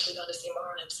he's actually gone to see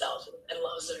Mara himself and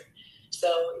loves her.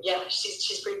 So yeah,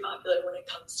 she's pretty popular when it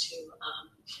comes to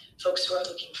folks who are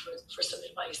looking for some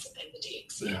advice in the dating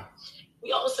scene. Yeah.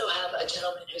 We also have a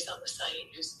gentleman who's on the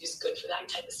site who's good for that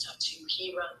type of stuff too.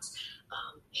 He runs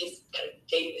his kind of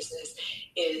dating business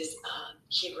is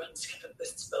he runs kind of a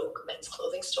bespoke men's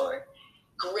clothing store.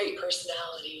 Great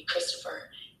personality, Christopher,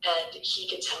 and he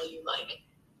can tell you like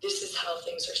this is how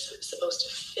things are supposed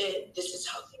to fit. This is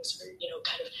how things are,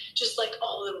 kind of just like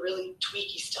all the really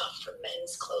tweaky stuff for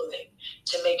men's clothing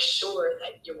to make sure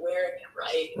that you're wearing it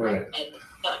right. And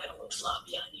not going to look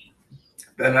sloppy on you.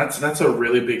 And that's a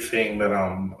really big thing that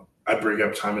I bring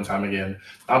up time and time again,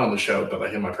 not on the show, but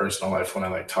like in my personal life when I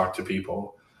like talk to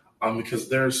people, because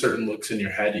there are certain looks in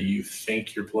your head that you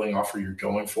think you're pulling off or you're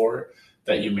going for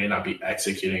that you may not be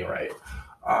executing right.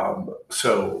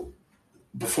 So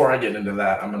before I get into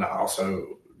that, I'm going to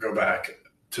also go back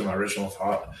to my original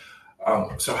thought.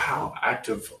 So how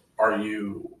active are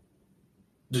you?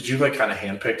 Did you like kind of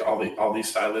handpick all these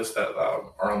stylists that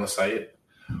are on the site,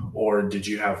 or did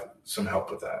you have some help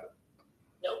with that?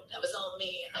 Nope, that was all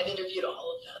me. I've interviewed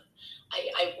all of them.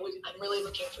 I'm really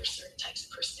looking for certain types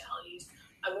of personalities.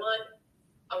 I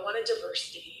want a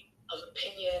diversity of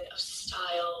opinion, of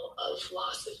style, of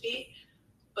philosophy,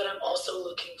 but I'm also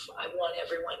I want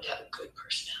everyone to have a good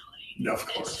personality. No, of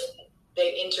course. And so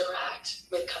they interact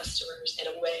with customers in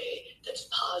a way that's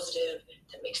positive,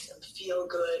 that makes them feel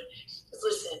good. Because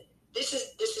listen, this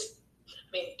is,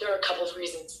 there are a couple of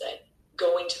reasons that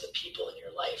going to the people in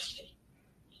your life that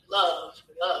you love,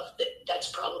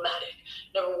 that's problematic.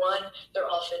 Number one, they're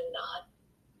often not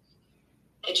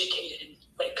educated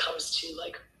when it comes to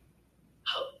like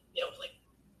how, like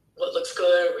what looks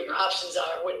good, what your options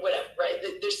are, whatever, right?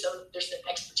 There's some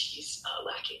expertise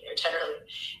lacking there generally.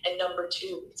 And number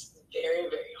two, it's very,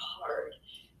 very hard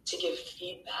to give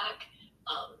feedback,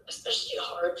 especially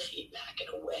hard feedback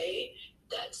in a way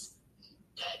that's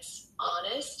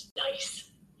honest,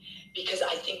 nice. Because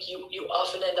I think you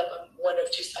often end up on one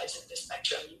of two sides of the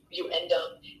spectrum. You end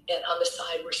up on the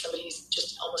side where somebody's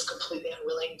just almost completely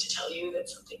unwilling to tell you that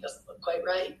something doesn't look quite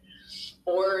right.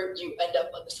 Or you end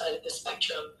up on the side of the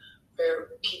spectrum where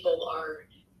people are,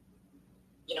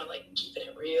 like keeping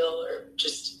it real or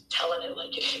just telling it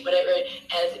like it is, whatever.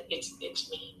 And it's mean.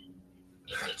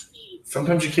 It's mean.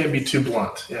 Sometimes you can't be too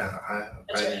blunt. Yeah.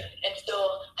 That's right. And so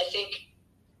I think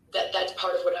that's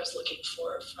part of what I was looking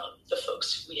for from the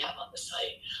folks who we have on the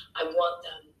site. I want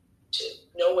them to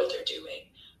know what they're doing,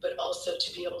 but also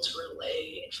to be able to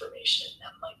relay information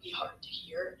that might be hard to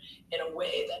hear in a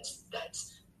way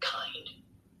that's kind.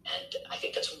 And I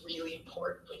think that's really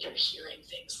important when you're hearing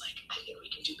things like, I think we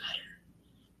can do better.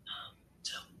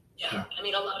 Yeah.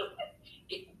 A lot of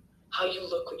how you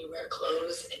look when you wear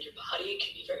clothes and your body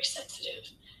can be very sensitive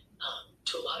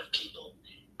to a lot of people.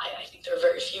 I think there are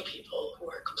very few people who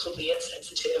are completely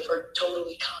insensitive or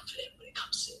totally confident when it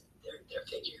comes to their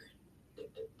figure,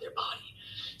 their body.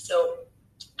 So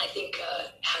I think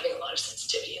having a lot of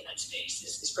sensitivity in that space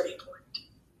is pretty important.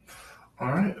 All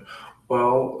right.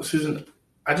 Well, Susan,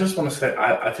 I just want to say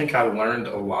I think I learned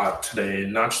a lot today,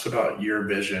 not just about your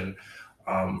vision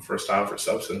for Style for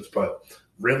Substance, but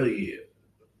really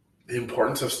the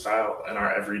importance of style in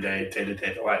our everyday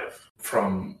day-to-day life,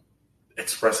 from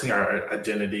expressing our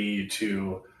identity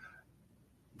to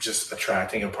just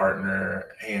attracting a partner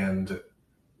and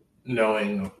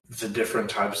knowing the different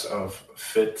types of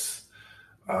fits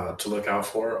to look out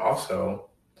for. Also,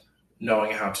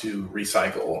 knowing how to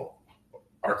recycle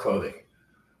our clothing.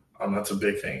 That's a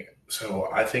big thing. So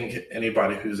I think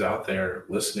anybody who's out there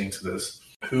listening to this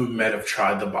who might have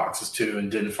tried the boxes too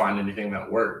and didn't find anything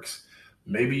that works,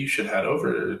 maybe you should head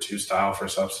over to Style for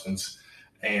Substance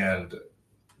and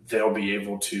they'll be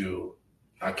able to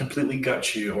completely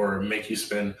gut you or make you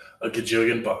spend a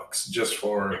gajillion bucks just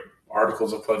for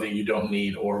articles of clothing you don't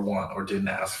need or want or didn't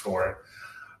ask for,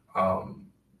 um,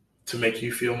 to make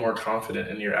you feel more confident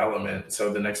in your element.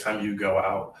 So the next time you go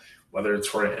out, whether it's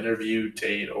for an interview,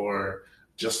 date, or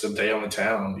just a day on the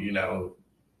town,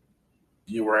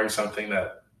 you're wearing something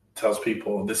that tells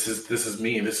people this is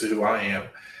me, this is who I am,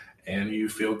 and you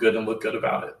feel good and look good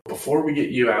about it. Before we get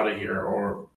you out of here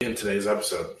or in today's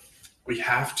episode, we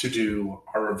have to do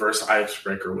our reverse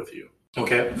icebreaker with you.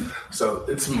 Okay? So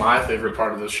it's my favorite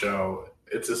part of the show.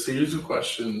 It's a series of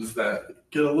questions that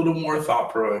get a little more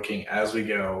thought provoking as we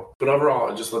go. But overall,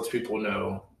 it just lets people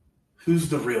know who's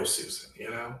the real Susan,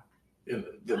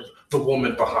 the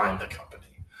woman behind the company,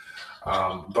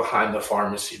 behind the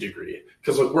pharmacy degree.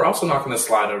 Because we're also not going to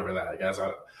slide over that, guys.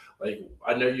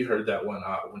 I know you heard that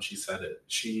when she said it.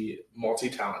 She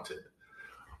multi-talented,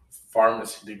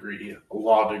 pharmacy degree,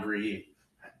 law degree,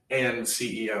 and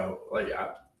CEO.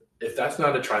 If that's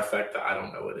not a trifecta, I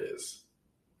don't know what is.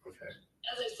 Okay.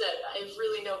 As I said, I have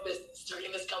really no business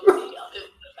starting this company other than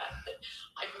the fact that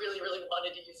I really, really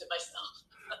wanted to use it myself.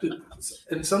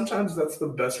 And sometimes that's the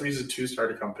best reason to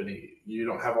start a company. You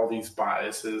don't have all these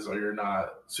biases, or you're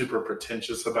not super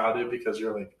pretentious about it because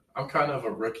you're like, I'm kind of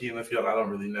a rookie in the field. I don't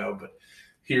really know, but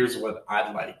here's what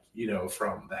I'd like,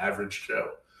 from the average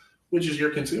Joe, which is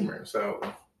your consumer. So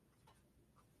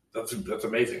that's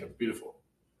amazing. It's beautiful.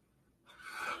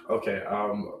 Okay.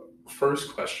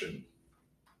 First question.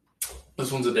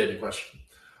 This one's a dating question.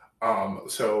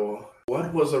 So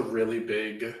what was a really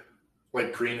big,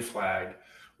 green flag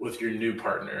with your new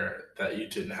partner that you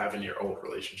didn't have in your old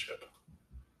relationship?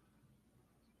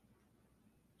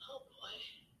 Oh boy,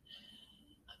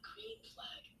 a green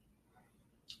flag.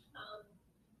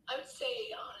 I would say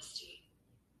honesty.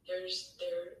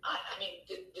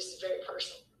 This is very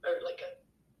personal, or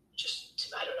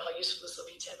I don't know how useful this will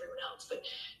be to everyone else, but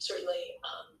certainly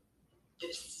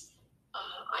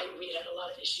we had a lot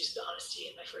of issues with honesty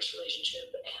in my first relationship,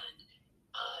 and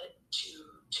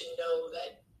to know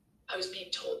that I was being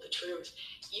told the truth,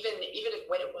 even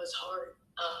when it was hard.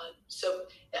 So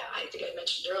I think I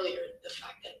mentioned earlier the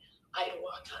fact that I had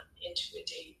walked into a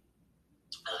date,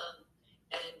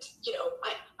 and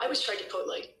I was trying to put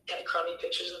kind of crummy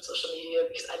pictures on social media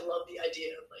because I love the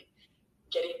idea of on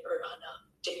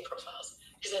dating profiles,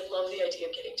 because I love the idea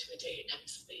of getting to a date and having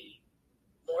somebody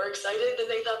more excited than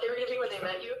they thought they were going to be when they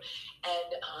met you,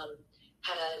 and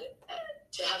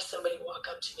to have somebody walk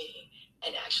up to me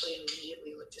and actually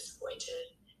immediately look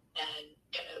disappointed and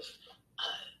kind of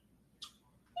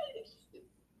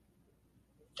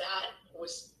that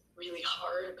was really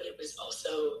hard, but it was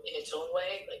also in its own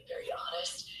way very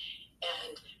honest,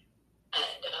 and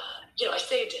I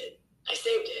saved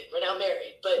it. We're now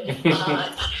married, but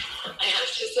I have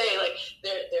to say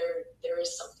there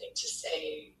is something to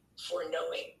say for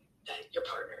knowing that your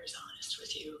partner is honest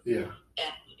with you. Yeah.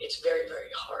 And it's very,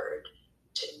 very hard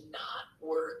to not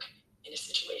work in a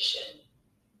situation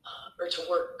or to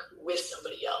work with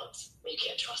somebody else when you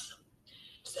can't trust them.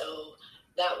 So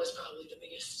that was probably the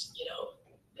biggest,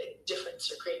 the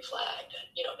difference or green flag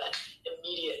that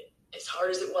immediate, as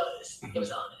hard as it was, it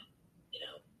was on it,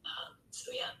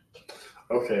 so yeah.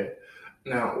 Okay.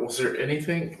 Now, was there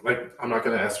anything, I'm not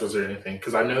going to ask, was there anything,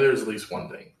 because I know there's at least one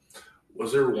thing.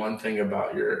 Was there one thing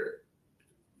about your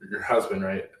husband,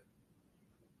 right?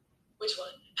 Which one?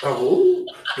 Oh,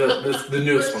 the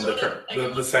newest one,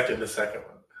 the second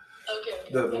one.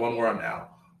 Okay. The one we're on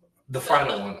now. The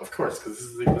final one, of course, because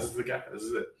this is the guy. This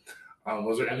is it.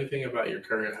 Was there anything about your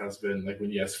current husband, when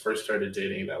you guys first started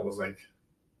dating, that was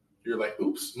you're like,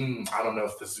 oops, I don't know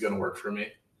if this is going to work for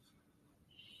me?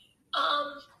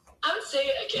 I would say,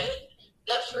 again,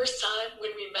 that first time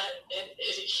when we met and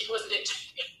he wasn't into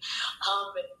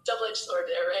double-edged sword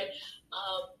there, right?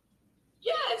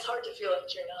 Yeah, it's hard to feel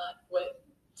like you're not what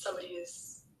somebody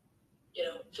is,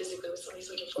 physically what somebody's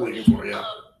looking for. Yeah.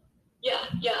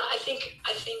 I think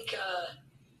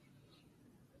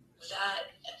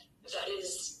that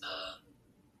is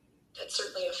that's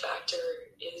certainly a factor.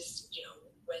 Is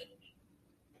when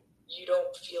you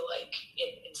don't feel like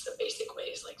in some basic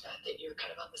ways like that you're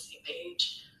kind of on the same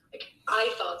page.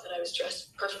 I thought that I was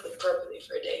dressed perfectly appropriately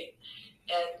for a date,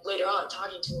 and later on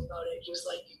talking to him about it, he was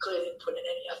like, you clearly didn't put in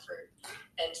any effort.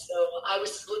 And so I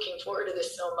was looking forward to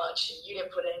this so much, and you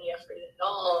didn't put any effort in at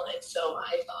all, and so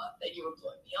I thought that you were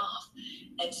blowing me off.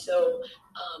 And so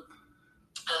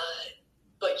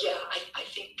but yeah, I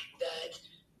think that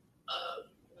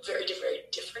very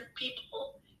different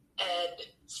people, and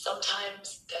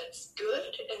sometimes that's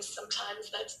good and sometimes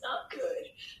that's not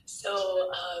good. So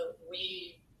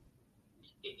we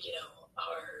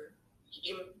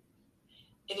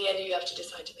in the end, you have to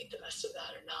decide to make the best of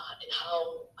that or not, and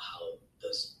how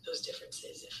those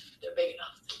differences, if they're big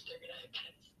enough, they're going to kind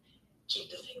of keep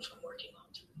the thing from working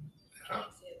long term. I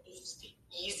can't say that this is the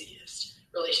easiest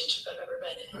relationship I've ever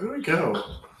been in. There we go.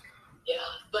 Yeah,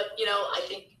 but I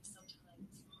think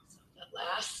sometimes stuff that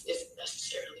lasts isn't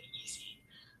necessarily easy.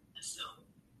 So,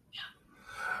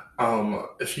 yeah.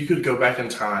 If you could go back in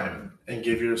time and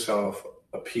give yourself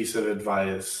a piece of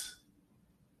advice,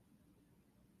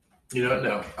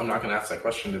 no, I'm not going to ask that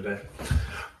question today.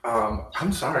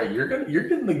 I'm sorry, you're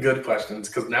getting the good questions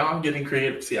because now I'm getting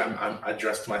creative. See, I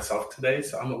dressed myself today,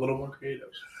 so I'm a little more creative.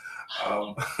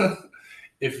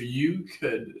 If you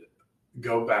could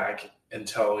go back and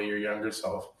tell your younger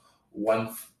self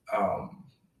one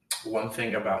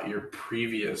thing about your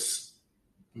previous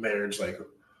marriage, like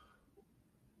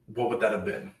what would that have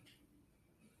been?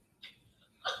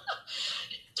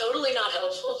 Totally not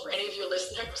helpful for any of your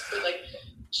listeners, but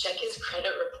check his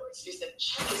credit reports. You said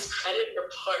check his credit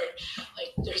report.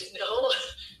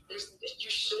 You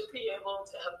should be able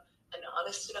to have an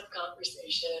honest enough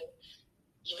conversation,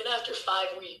 even after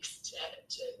 5 weeks, to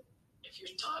if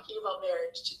you're talking about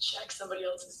marriage, to check somebody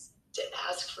else's, to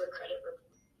ask for a credit report.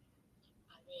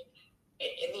 I mean,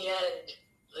 in the end,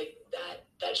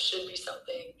 that should be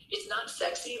something. It's not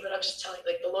sexy, but I'm just telling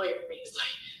you, the lawyer in me is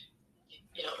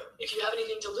if you have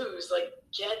anything to lose,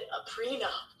 get a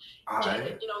prenup.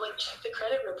 Check the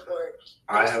credit report.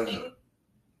 I have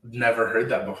never heard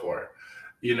that before.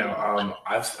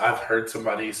 I've heard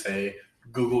somebody say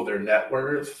Google their net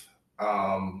worth,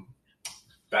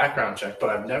 background check, but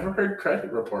I've never heard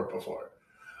credit report before.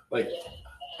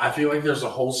 I feel like there's a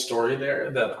whole story there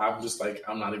that I'm just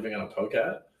I'm not even going to poke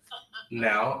at.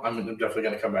 Now, I'm definitely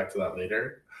going to come back to that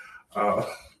later.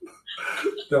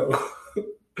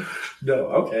 No,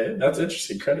 okay, that's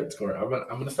interesting. Credit score. I'm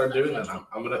gonna start doing that.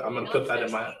 I'm gonna put that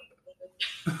in my.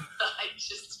 I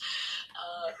just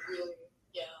really,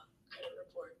 credit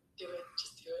report. Do it.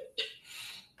 Just do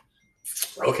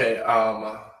it. Okay.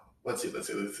 Let's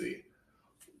see.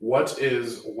 What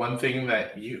is one thing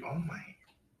that you? Oh my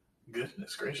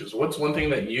goodness gracious! What's one thing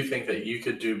that you think that you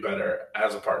could do better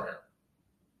as a partner?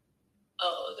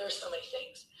 Oh, there's so many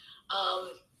things.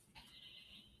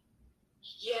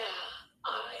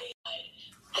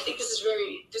 I think this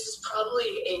is probably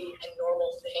a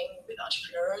normal thing with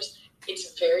entrepreneurs.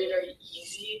 It's very, very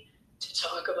easy to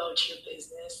talk about your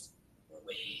business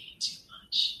way too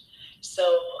much.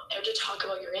 Or to talk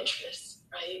about your interests,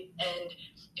 right? And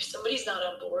if somebody's not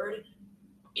on board,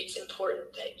 it's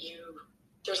important that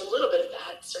there's a little bit of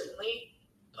that, certainly,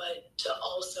 but to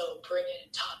also bring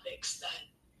in topics that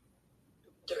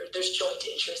there's joint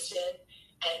interest in,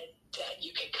 and that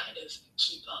you can kind of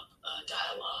keep up a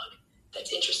dialogue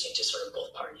that's interesting to sort of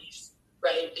both parties,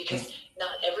 right? Because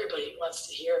not everybody wants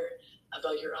to hear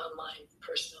about your online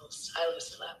personal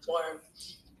stylist platform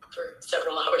for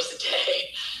several hours a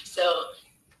day. So,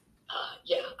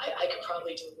 I could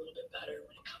probably do a little bit better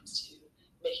when it comes to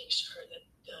making sure that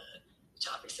the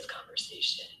topics of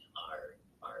conversation are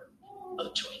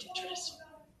of joint interest.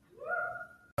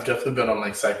 I've definitely been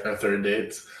on second or third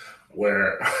dates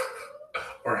where,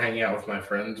 or hanging out with my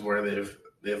friends where they've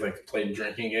played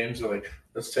drinking games. They're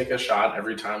let's take a shot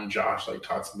every time Josh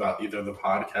talks about either the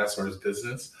podcast or his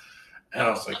business. And I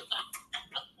was like,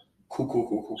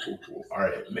 cool. All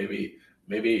right, maybe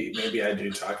I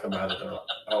do talk about it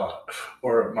a lot.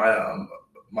 Or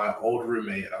my old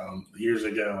roommate years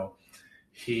ago,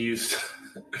 he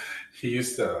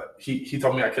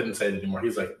told me I couldn't say it anymore.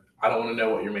 He's like, I don't want to know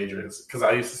what your major is, because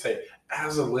I used to say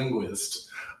as a linguist.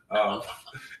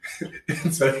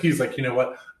 And so he's like, you know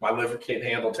what? My liver can't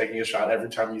handle taking a shot every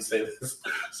time you say this.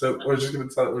 So we're just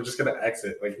gonna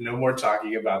exit. No more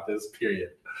talking about this.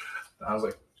 Period. And I was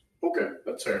like, okay,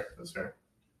 that's fair.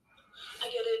 I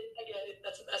get it.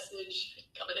 That's a message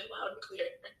coming in loud and clear.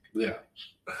 Yeah.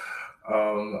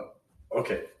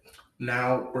 Okay.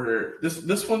 Now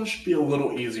this one should be a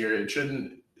little easier. It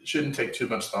shouldn't take too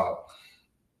much thought.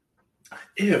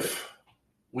 If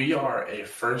we are a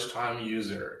first-time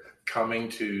user coming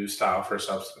to Style for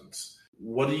Substance,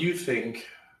 what do you think?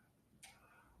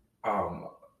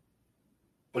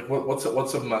 What's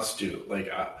a must do?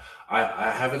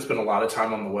 I haven't spent a lot of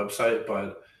time on the website,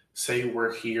 but say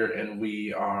we're here and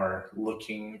we are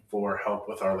looking for help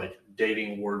with our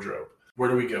dating wardrobe. Where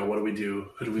do we go? What do we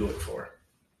do? Who do we look for?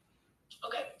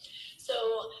 Okay, so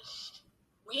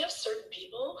we have certain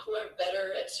people who are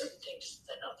better at certain things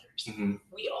than others. Mm-hmm.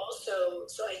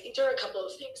 So I think there are a couple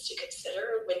of things to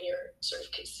consider when you're sort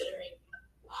of considering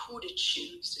who to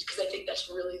choose, because I think that's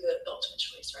really the ultimate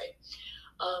choice, right?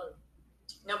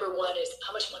 Number one is,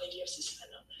 how much money do you have to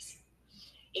spend on this?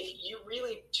 if you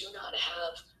really do not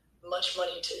have much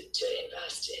money to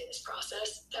invest in this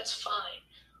process, that's fine.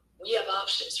 We have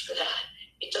options for that.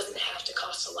 It doesn't have to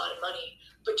cost a lot of money,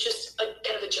 but just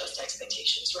kind of adjust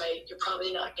expectations, right? You're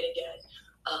probably not going to get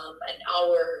an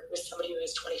hour with somebody who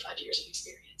has 25 years of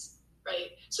experience,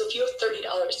 right? So if you have $30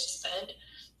 to spend,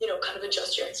 kind of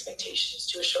adjust your expectations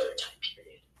to a shorter time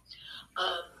period.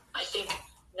 I think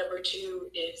number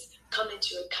two is come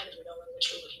into it kind of knowing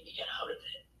what you're looking to get out of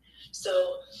it.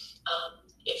 So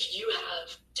if you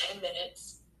have 10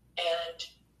 minutes and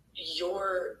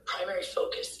your primary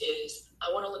focus is,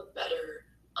 I want to look better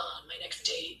on my next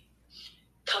date,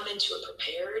 come into it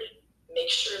prepared, make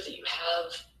sure that you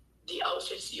have the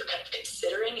outfits that you're kind of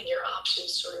considering and your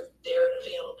options sort of there and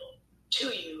available to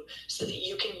you so that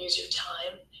you can use your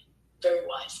time very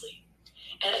wisely.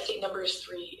 And I think number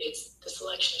three, it's the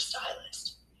selection of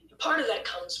stylists. And part of that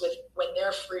comes with when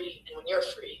they're free and when you're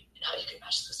free and how you can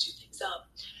match those two things up.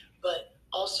 But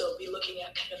also be looking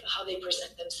at kind of how they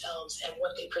present themselves and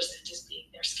what they present as being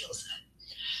their skill set.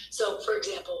 So for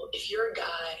example, if you're a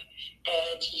guy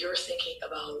and you're thinking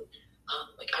about,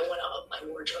 I want to up my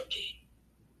wardrobe game,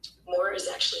 Mora is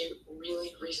actually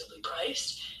really reasonably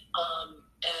priced.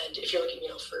 And if you're looking,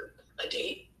 for a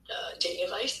dating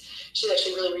advice, she's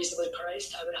actually really reasonably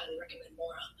priced. I would highly recommend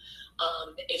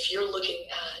Mora. If you're looking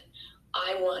at,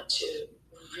 I want to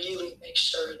really make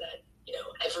sure that,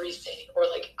 everything, or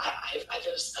I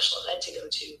have a special event to go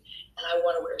to and I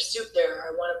want to wear a suit there,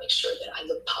 I want to make sure that I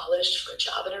look polished for a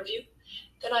job interview,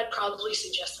 then I'd probably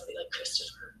suggest somebody like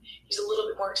Christopher. He's a little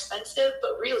bit more expensive,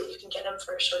 but really you can get him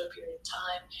for a shorter period of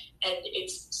time, and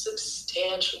it's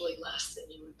substantially less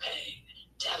than you would pay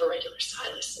to have a regular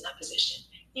stylist in that position.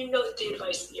 You know that the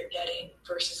advice that you're getting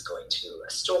versus going to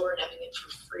a store and having it for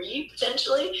free,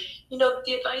 potentially, that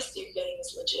the advice that you're getting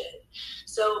is legit.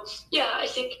 So, yeah, I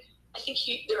think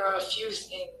there are a few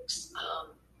things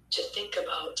to think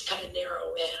about to kind of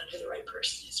narrow in on who the right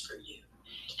person is for you.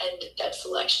 And that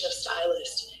selection of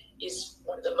stylist is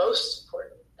one of the most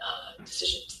important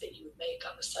decisions that you would make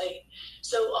on the site.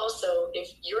 So also,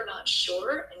 if you're not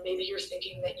sure and maybe you're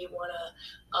thinking that you want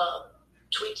to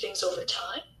tweak things over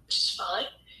time, which is fine,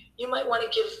 you might want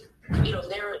to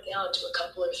narrow it down to a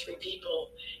couple or three people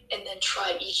and then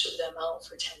try each of them out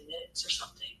for 10 minutes or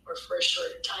something, or for a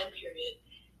shorter time period,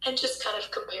 and just kind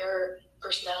of compare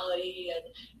personality and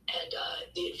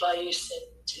the advice,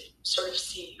 and to sort of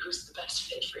see who's the best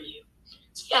fit for you.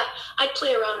 So yeah, I'd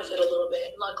play around with it a little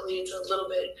bit. And luckily, it's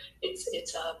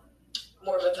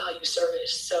more of a value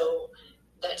service, so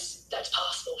that's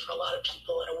possible for a lot of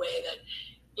people in a way that,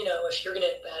 if you're going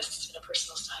to invest in a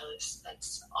personal stylist,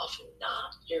 that's often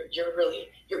not.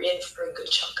 You're in for a good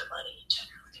chunk of money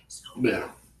generally. So.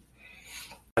 Yeah.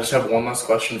 I just have one last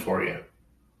question for you.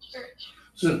 Sure.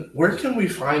 So where can we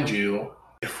find you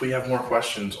if we have more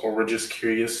questions, or we're just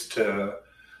curious to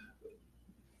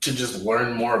just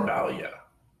learn more about you?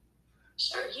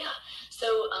 Sure, yeah.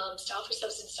 So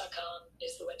styleforsubstance.com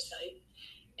is the website,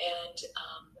 and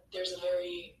there's a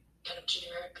very kind of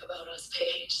generic about us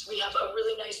page. We have a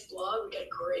really nice blog. We got a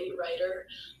great writer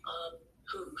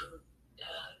who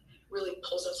really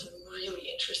pulls out some really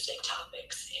interesting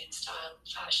topics in style,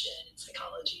 fashion, and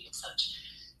psychology and such.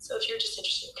 So if you're just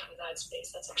interested in kind of that space,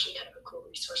 that's actually kind of a cool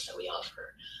resource that we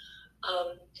offer.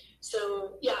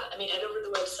 So yeah, head over to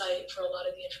the website for a lot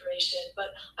of the information,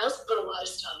 but I also put a lot of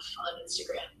stuff on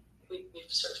Instagram. We've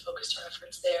sort of focused our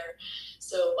efforts there.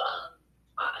 So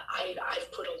I've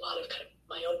put a lot of kind of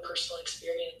my own personal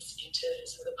experience into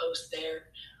some of the posts there.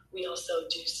 We also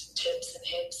do some tips and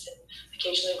hints, and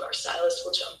occasionally our stylist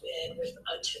will jump in with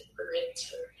a tip or hint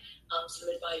or some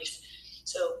advice.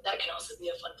 So that can also be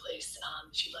a fun place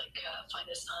if you'd like find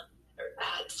us on, or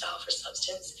add Style for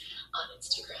Substance on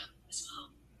Instagram as well.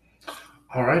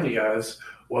 Alrighty, guys.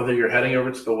 Whether you're heading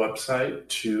over to the website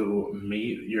to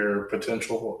meet your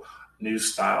potential new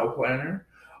style planner,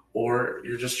 or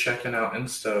you're just checking out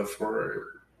Insta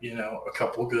for, a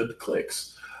couple good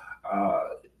clicks,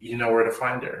 you know where to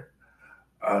find her.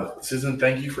 Susan,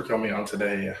 thank you for coming on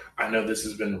today. I know this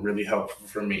has been really helpful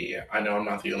for me. I know I'm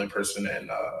not the only person in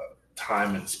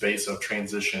time and space of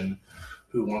transition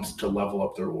who wants to level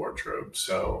up their wardrobe.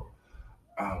 So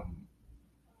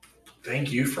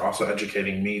thank you for also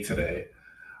educating me today.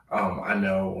 I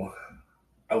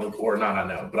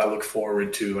look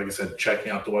forward to, like I said,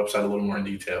 checking out the website a little more in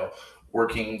detail,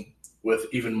 working with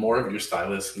even more of your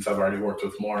stylists, since I've already worked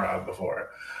with Mora before,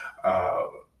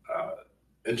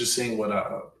 and just seeing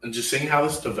how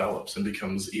this develops and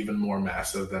becomes even more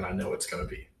massive than I know it's going to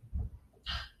be.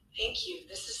 Thank you.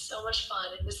 This is so much fun,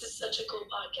 and this is such a cool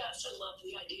podcast. I love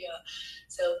the idea.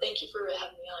 So thank you for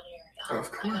having me on here.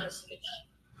 Of course. I had a good time.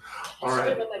 All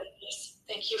right.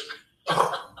 Thank you.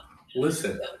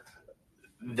 Listen,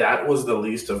 that was the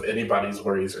least of anybody's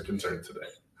worries or concerns today.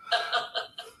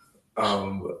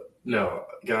 No,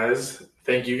 guys,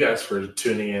 thank you guys for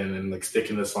tuning in and like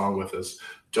sticking this long with us.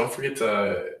 Don't forget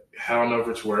to head on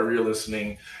over to wherever you're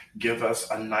listening. Give us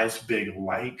a nice big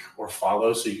like or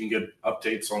follow so you can get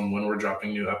updates on when we're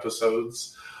dropping new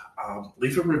episodes.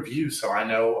 Leave a review so I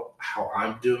know how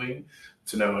I'm doing,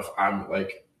 to know if I'm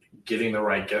like getting the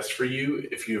right guest for you.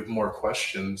 If you have more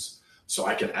questions, so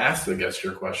I can ask the guest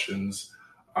your questions.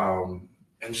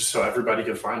 And just so everybody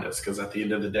can find us, because at the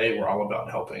end of the day, we're all about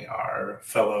helping our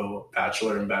fellow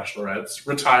bachelor and bachelorettes,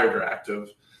 retired or active,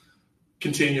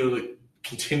 continue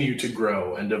to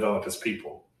grow and develop as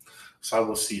people. So I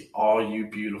will see all you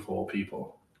beautiful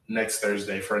people next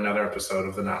Thursday for another episode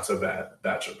of the Not So Bad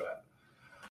Bachelor Bad.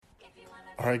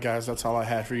 All right, guys, that's all I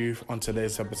had for you on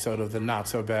today's episode of the Not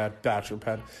So Bad Bachelor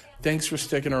Pad. Thanks for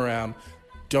sticking around.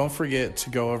 Don't forget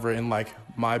to go over and like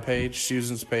my page,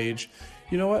 Susan's page.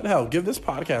 You know what? Hell, give this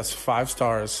podcast 5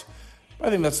 stars. I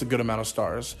think that's a good amount of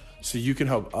stars, so you can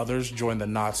help others join the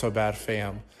Not So Bad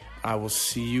fam. I will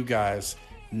see you guys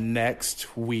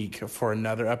next week for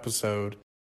another episode